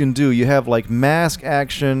much you can do. You have like Mask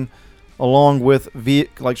action along with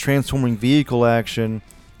like transforming vehicle action,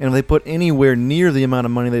 and if they put anywhere near the amount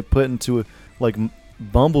of money they put into like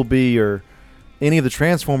Bumblebee or any of the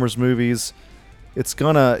Transformers movies, it's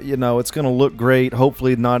gonna look great.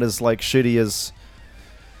 Hopefully not as like shitty as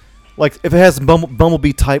like if it has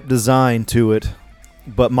Bumblebee type design to it,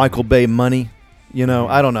 but Michael Bay money.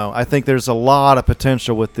 I don't know. I think there's a lot of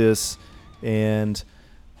potential with this, and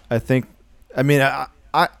I think the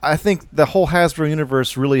whole Hasbro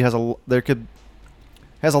universe really has a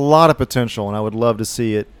lot of potential, and I would love to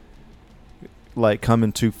see it like come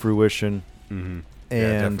into fruition. Mm-hmm. And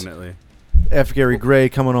yeah, definitely. F. Gary Gray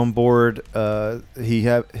coming on board,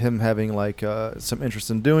 him having like some interest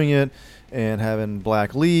in doing it, and having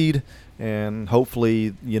black lead, and hopefully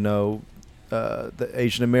the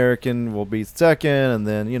Asian American will be second, and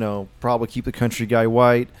then probably keep the country guy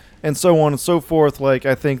white, and so on and so forth. Like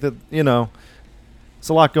I think that it's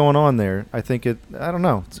a lot going on there. I think I don't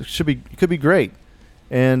know. It could be great,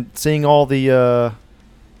 and seeing all the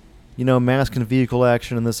Mask and vehicle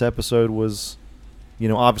action in this episode was.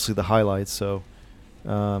 Obviously the highlights. So,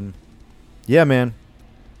 yeah, man.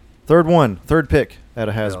 Third pick out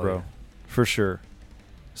of Hasbro, yeah. For sure.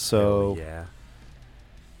 So, yeah.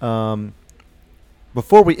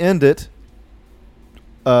 Before we end it,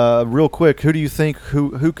 real quick, who do you think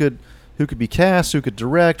who could be cast? Who could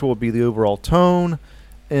direct? What would be the overall tone?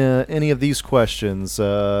 Any of these questions?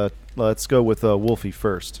 Let's go with Wolfie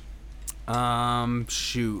first.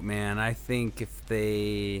 Shoot, man. I think if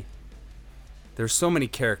there's so many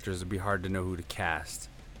characters, it'd be hard to know who to cast.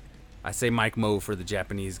 I say Mike Moe for the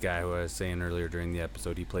Japanese guy who I was saying earlier during the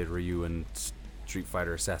episode. He played Ryu in Street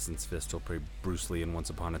Fighter Assassin's Fist. He'll play Bruce Lee in Once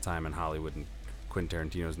Upon a Time in Hollywood and Quentin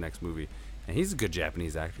Tarantino's next movie. And he's a good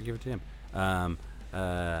Japanese actor. Give it to him. Yeah,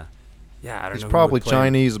 I don't know. He's probably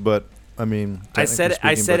Chinese, but I mean, I said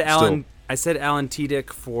Alan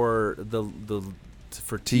Tudyk for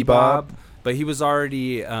for T-Bob, but he was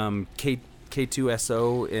already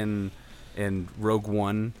K2SO in Rogue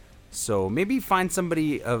One. So maybe find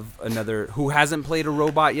somebody of another who hasn't played a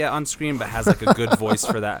robot yet on screen, but has like a good voice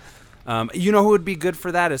for that. Who would be good for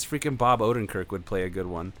that is freaking Bob Odenkirk would play a good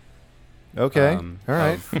one. Okay, all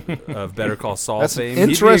right. Of Better Call Saul That's fame. An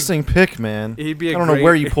interesting pick, man. He'd be. I don't know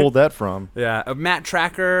where you pulled that from. Yeah, Matt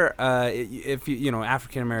Tracker. If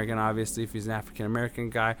African American, obviously, if he's an African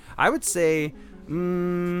American guy, I would say,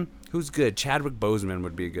 who's good? Chadwick Boseman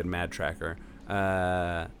would be a good Matt Tracker.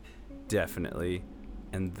 Definitely.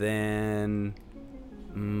 And then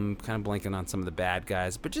kind of blanking on some of the bad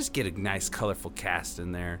guys, but just get a nice colorful cast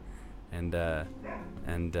in there, and I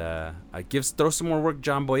throw some more work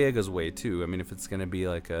John Boyega's way too. I mean, if it's gonna be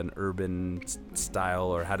like an urban style,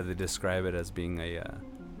 or how do they describe it as being a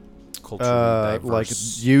culturally diverse, like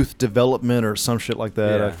youth development or some shit like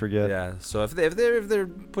that. Yeah, I forget. Yeah. So if they're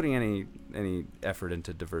putting any effort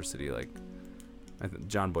into diversity, like. I think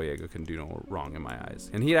John Boyega can do no wrong in my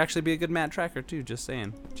eyes. And he'd actually be a good Matt Tracker, too, just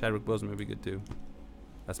saying. Chadwick Boseman would be good, too.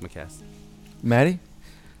 That's my cast. Maddie?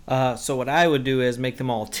 So what I would do is make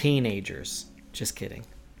them all teenagers. Just kidding.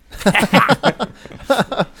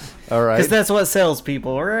 All right. Because that's what sells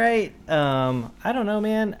people, right? I don't know,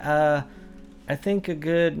 man. I think a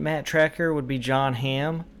good Matt Tracker would be John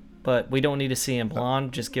Hamm, but we don't need to see him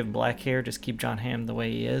blonde. Just give him black hair. Just keep John Hamm the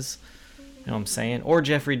way he is. You know what I'm saying? Or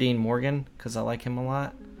Jeffrey Dean Morgan, because I like him a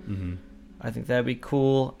lot. Mm-hmm. I think that'd be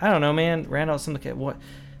cool. I don't know, man. Randall, something. What?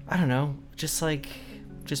 I don't know. Just make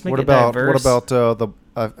it diverse. What about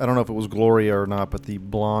I don't know if it was Gloria or not, but the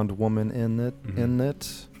blonde woman in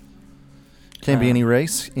it. Can be any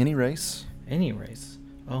race. Any race. Any race.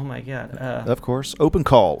 Oh my god. Of course. Open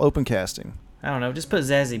call. Open casting. I don't know. Just put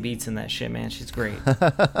Zazie Beetz in that shit, man. She's great.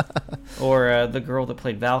 Or the girl that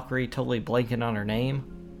played Valkyrie, totally blanking on her name,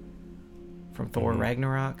 from Thor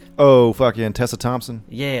Ragnarok. Oh, fucking Tessa Thompson.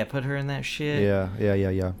 Yeah, put her in that shit. Yeah.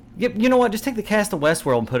 You know what? Just take the cast of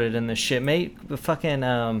Westworld and put it in this shit, mate. The fucking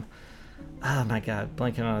oh my god,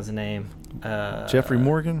 blanking on his name. Jeffrey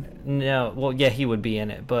Morgan. No, well, yeah, he would be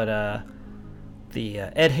in it, but the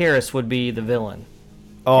Ed Harris would be the villain.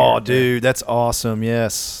 Oh, dude, that's awesome.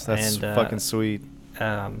 Yes, that's fucking sweet.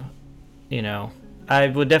 You know, I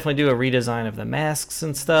would definitely do a redesign of the masks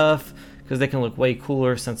and stuff because they can look way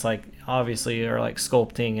cooler since, like, obviously, or like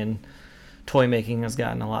sculpting and toy making has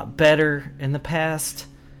gotten a lot better in the past.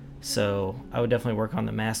 So I would definitely work on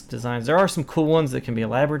the mask designs. There are some cool ones that can be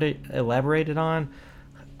elaborated on.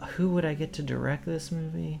 Who would I get to direct this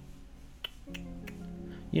movie?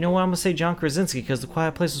 You know what? I'm going to say John Krasinski because The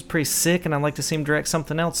Quiet Place was pretty sick and I'd like to see him direct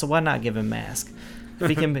something else, so why not give him Mask? If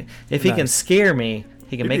he can, he can scare me,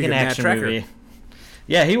 he can make an action movie.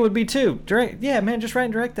 Yeah, he would be too. Just write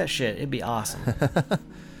and direct that shit. It'd be awesome.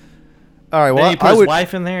 All right, well, then you put his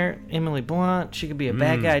wife in there, Emily Blunt. She could be a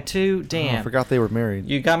bad guy too. Damn. Oh, I forgot they were married.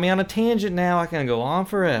 You got me on a tangent now. I can go on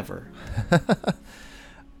forever.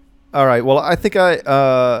 All right, well, I think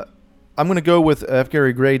I'm going to go with F.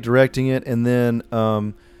 Gary Gray directing it, and then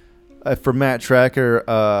for Matt Tracker,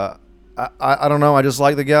 I don't know. I just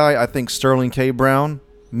like the guy. I think Sterling K. Brown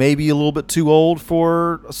may be a little bit too old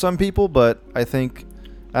for some people, but I think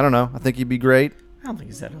he'd be great. I don't think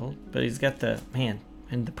he's that old, but he's got the man,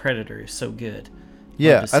 and the Predator is so good.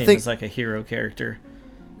 Yeah, I think he's like a hero character.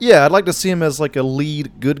 Yeah, I'd like to see him as like a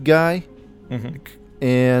lead good guy,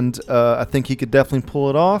 and I think he could definitely pull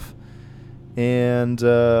it off. And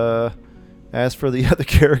as for the other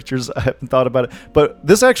characters, I haven't thought about it. But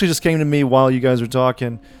this actually just came to me while you guys were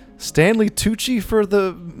talking. Stanley Tucci for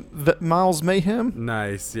the Miles Mayhem?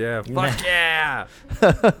 Nice, yeah. Fuck yeah!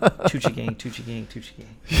 Tucci gang.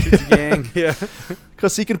 Tucci gang, yeah.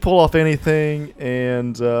 Because he can pull off anything.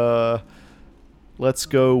 And let's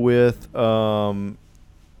go with,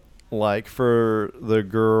 like, for the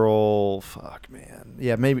girl... Fuck, man.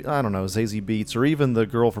 Yeah, maybe, I don't know, Zazie Beetz. Or even the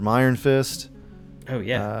girl from Iron Fist. Oh,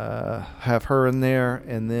 yeah. Have her in there.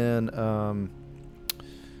 And then...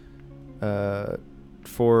 I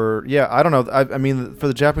don't know. I mean, for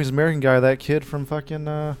the Japanese American guy, that kid from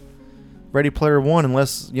fucking Ready Player One,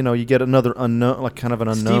 unless you get another unknown, like kind of an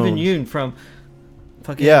unknown. Stephen Yeun from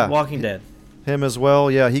fucking Walking Dead. Him as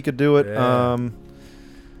well. Yeah, he could do it. Yeah.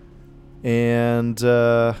 And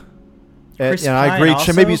I agree.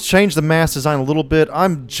 also? Maybe change the mask design a little bit.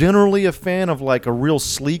 I'm generally a fan of like a real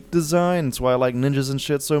sleek design. That's why I like ninjas and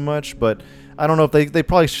shit so much. But I don't know if they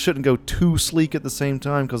probably shouldn't go too sleek at the same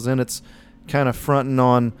time, because then it's kind of fronting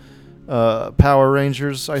on Power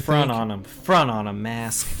Rangers. Front on them,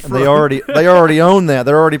 mask. And they already own that.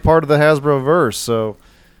 They're already part of the Hasbro verse. So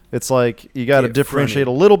it's like you got to differentiate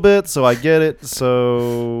a little bit. So I get it.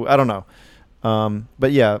 So I don't know.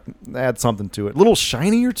 But yeah, add something to it. A little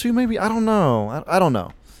shinier too, maybe. I don't know. I don't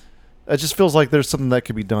know. It just feels like there's something that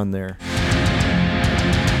could be done there.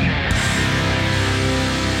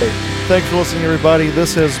 Thanks for listening, everybody.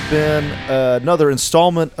 This has been another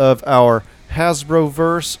installment of our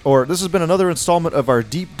Hasbroverse, or this has been another installment of our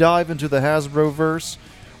deep dive into the Hasbroverse.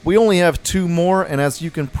 We only have 2 more, and as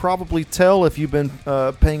you can probably tell if you've been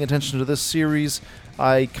paying attention to this series,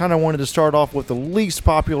 I kind of wanted to start off with the least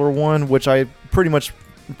popular one, which I pretty much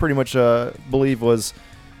believe was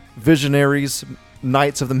Visionaries,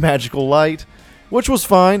 Knights of the Magical Light, which was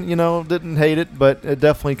fine. Didn't hate it, but it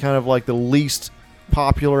definitely kind of like the least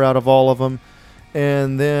popular out of all of them.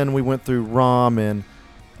 And then we went through ROM and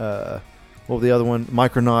what was the other one,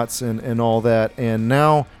 Micronauts and all that. And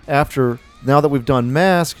now that we've done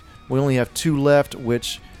Mask, we only have 2 left,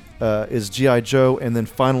 which is G.I. Joe and then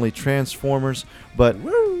finally Transformers. But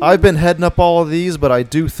I've been heading up all of these, but I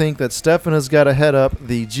do think that Stefan has got to head up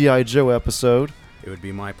the G.I. Joe episode. It would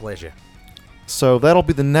be my pleasure. So that'll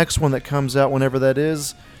be the next one that comes out, whenever that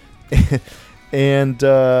is. And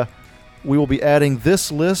we will be adding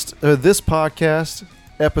this podcast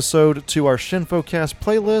episode to our ShinfoCast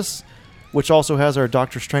playlist, which also has our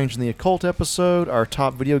Doctor Strange and the Occult episode, our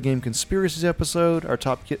top video game conspiracies episode, our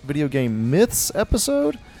top video game myths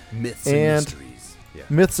episode, Myths and Mysteries. Yeah.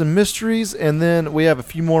 Myths and Mysteries, and then we have a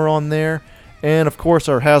few more on there, and of course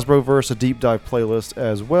our Hasbroverse, a deep dive playlist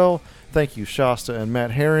as well. Thank you, Shasta and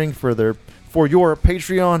Matt Herring, for your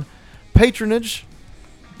Patreon patronage.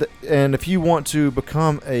 And if you want to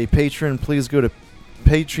become a patron, please go to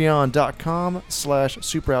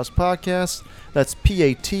patreon.com/superhousepodcast. That's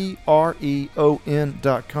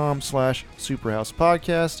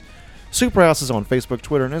patreon.com/superhousepodcast. Superhouse is on Facebook,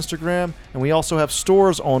 Twitter, and Instagram, and we also have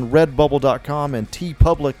stores on redbubble.com and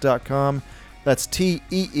teepublic.com. That's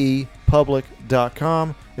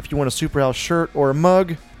teepublic.com. If you want a Superhouse shirt or a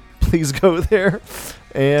mug, please go there.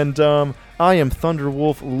 And I am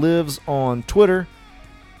Thunderwolf Lives on Twitter.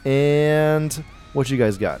 And what you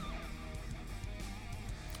guys got?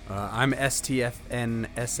 I'm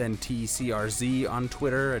STFNSNTCRZ on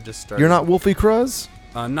Twitter. I just started. You're not Wolfie Cruz?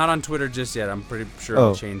 Not on Twitter just yet. I'm pretty sure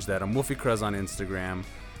I'll change that. I'm Wolfie Cruz on Instagram,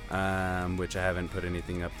 which I haven't put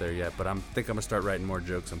anything up there yet. But I think I'm going to start writing more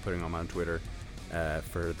jokes and putting them on Twitter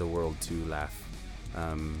for the world to laugh.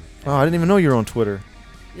 I didn't even know you were on Twitter.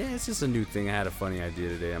 Yeah, it's just a new thing. I had a funny idea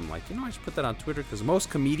today. I'm like, I should put that on Twitter because most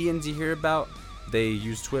comedians you hear about, they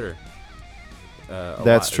use Twitter.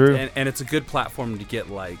 That's true. And it's a good platform to get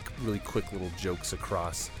like really quick little jokes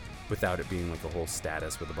across without it being like a whole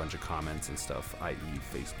status with a bunch of comments and stuff, i.e.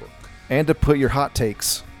 Facebook. And to put your hot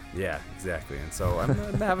takes. Yeah, exactly. And so I'm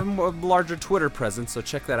having a larger Twitter presence, so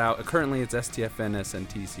check that out. Currently it's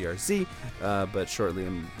STFNSNTCRZ, but shortly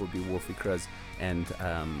will be Wolfie Cruz. And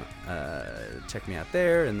check me out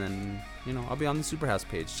there, and then, I'll be on the Superhouse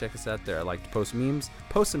page. Check us out there. I like to post memes.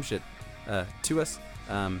 Post some shit to us.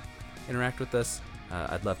 Interact with us.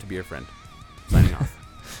 I'd love to be your friend. Signing off.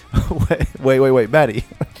 Wait, Maddie.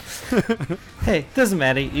 Hey, this is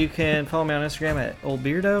Maddie. You can follow me on Instagram at Old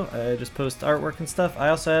Beardo. I just post artwork and stuff. I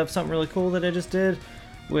also have something really cool that I just did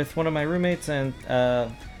with one of my roommates and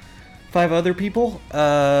 5 other people.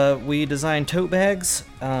 We designed tote bags,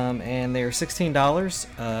 and they're $16.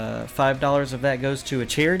 $5 of that goes to a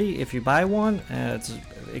charity if you buy one.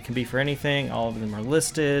 It can be for anything. All of them are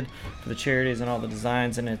listed for the charities and all the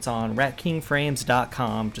designs, and it's on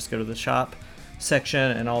ratkingframes.com. Just go to the shop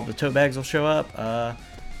section, and all the tote bags will show up.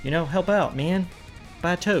 Help out, man.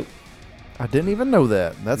 Buy a tote. I didn't even know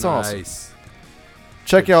that. That's awesome. Nice.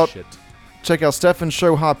 Check out Stefan's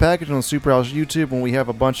show Hot Package on Superhouse YouTube, and we have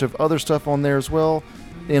a bunch of other stuff on there as well,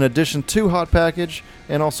 in addition to Hot Package.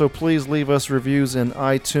 And also, please leave us reviews in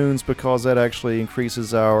iTunes, because that actually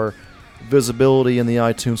increases our visibility in the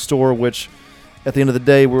iTunes store, which at the end of the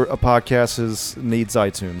day, a podcast needs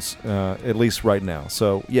iTunes, at least right now.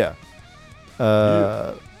 So, yeah.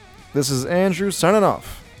 This is Andrew signing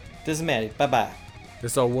off. This is Maddie. Bye-bye.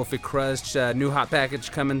 This is all Wolfie Cruz. New Hot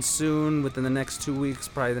Package coming soon, within the next 2 weeks,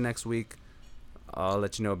 probably the next week. I'll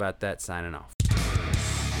let you know about that. Signing off.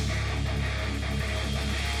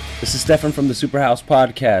 This is Stefan from the Superhouse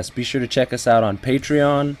Podcast. Be sure to check us out on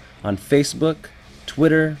Patreon, on Facebook,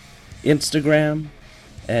 Twitter, Instagram,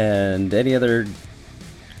 and any other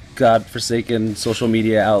godforsaken social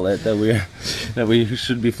media outlet that we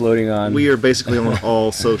should be floating on. We are basically on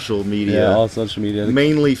all social media. Yeah, all social media.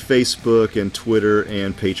 Mainly Facebook and Twitter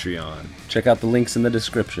and Patreon. Check out the links in the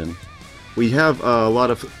description. We have a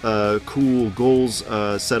lot of cool goals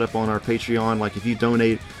set up on our Patreon. Like if you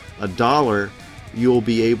donate $1, you'll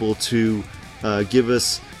be able to give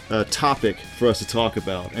us a topic for us to talk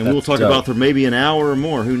about. And we'll talk about for maybe an hour or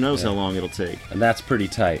more. Who knows how long it'll take. And that's pretty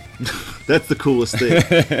tight. That's the coolest thing.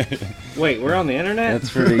 Wait, we're on the internet?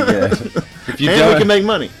 That's pretty good. We can make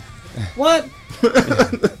money. What?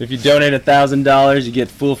 If you donate $1,000, you get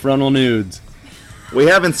full frontal nudes. We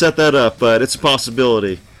haven't set that up, but it's a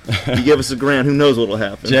possibility. You give us $1,000, who knows what'll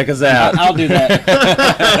happen. Check us out. I'll do that.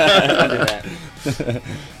 I'll do that.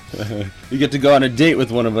 You get to go on a date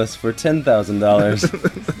with one of us for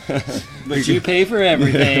 $10,000. But you pay for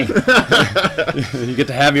everything. You get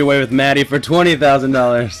to have your way with Maddie for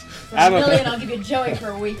 $20,000. For $1 million, I'll give you Joey for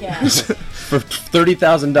a weekend. For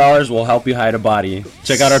 $30,000, we'll help you hide a body.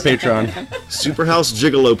 Check out our Patreon. Superhouse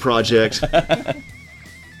Gigolo Project.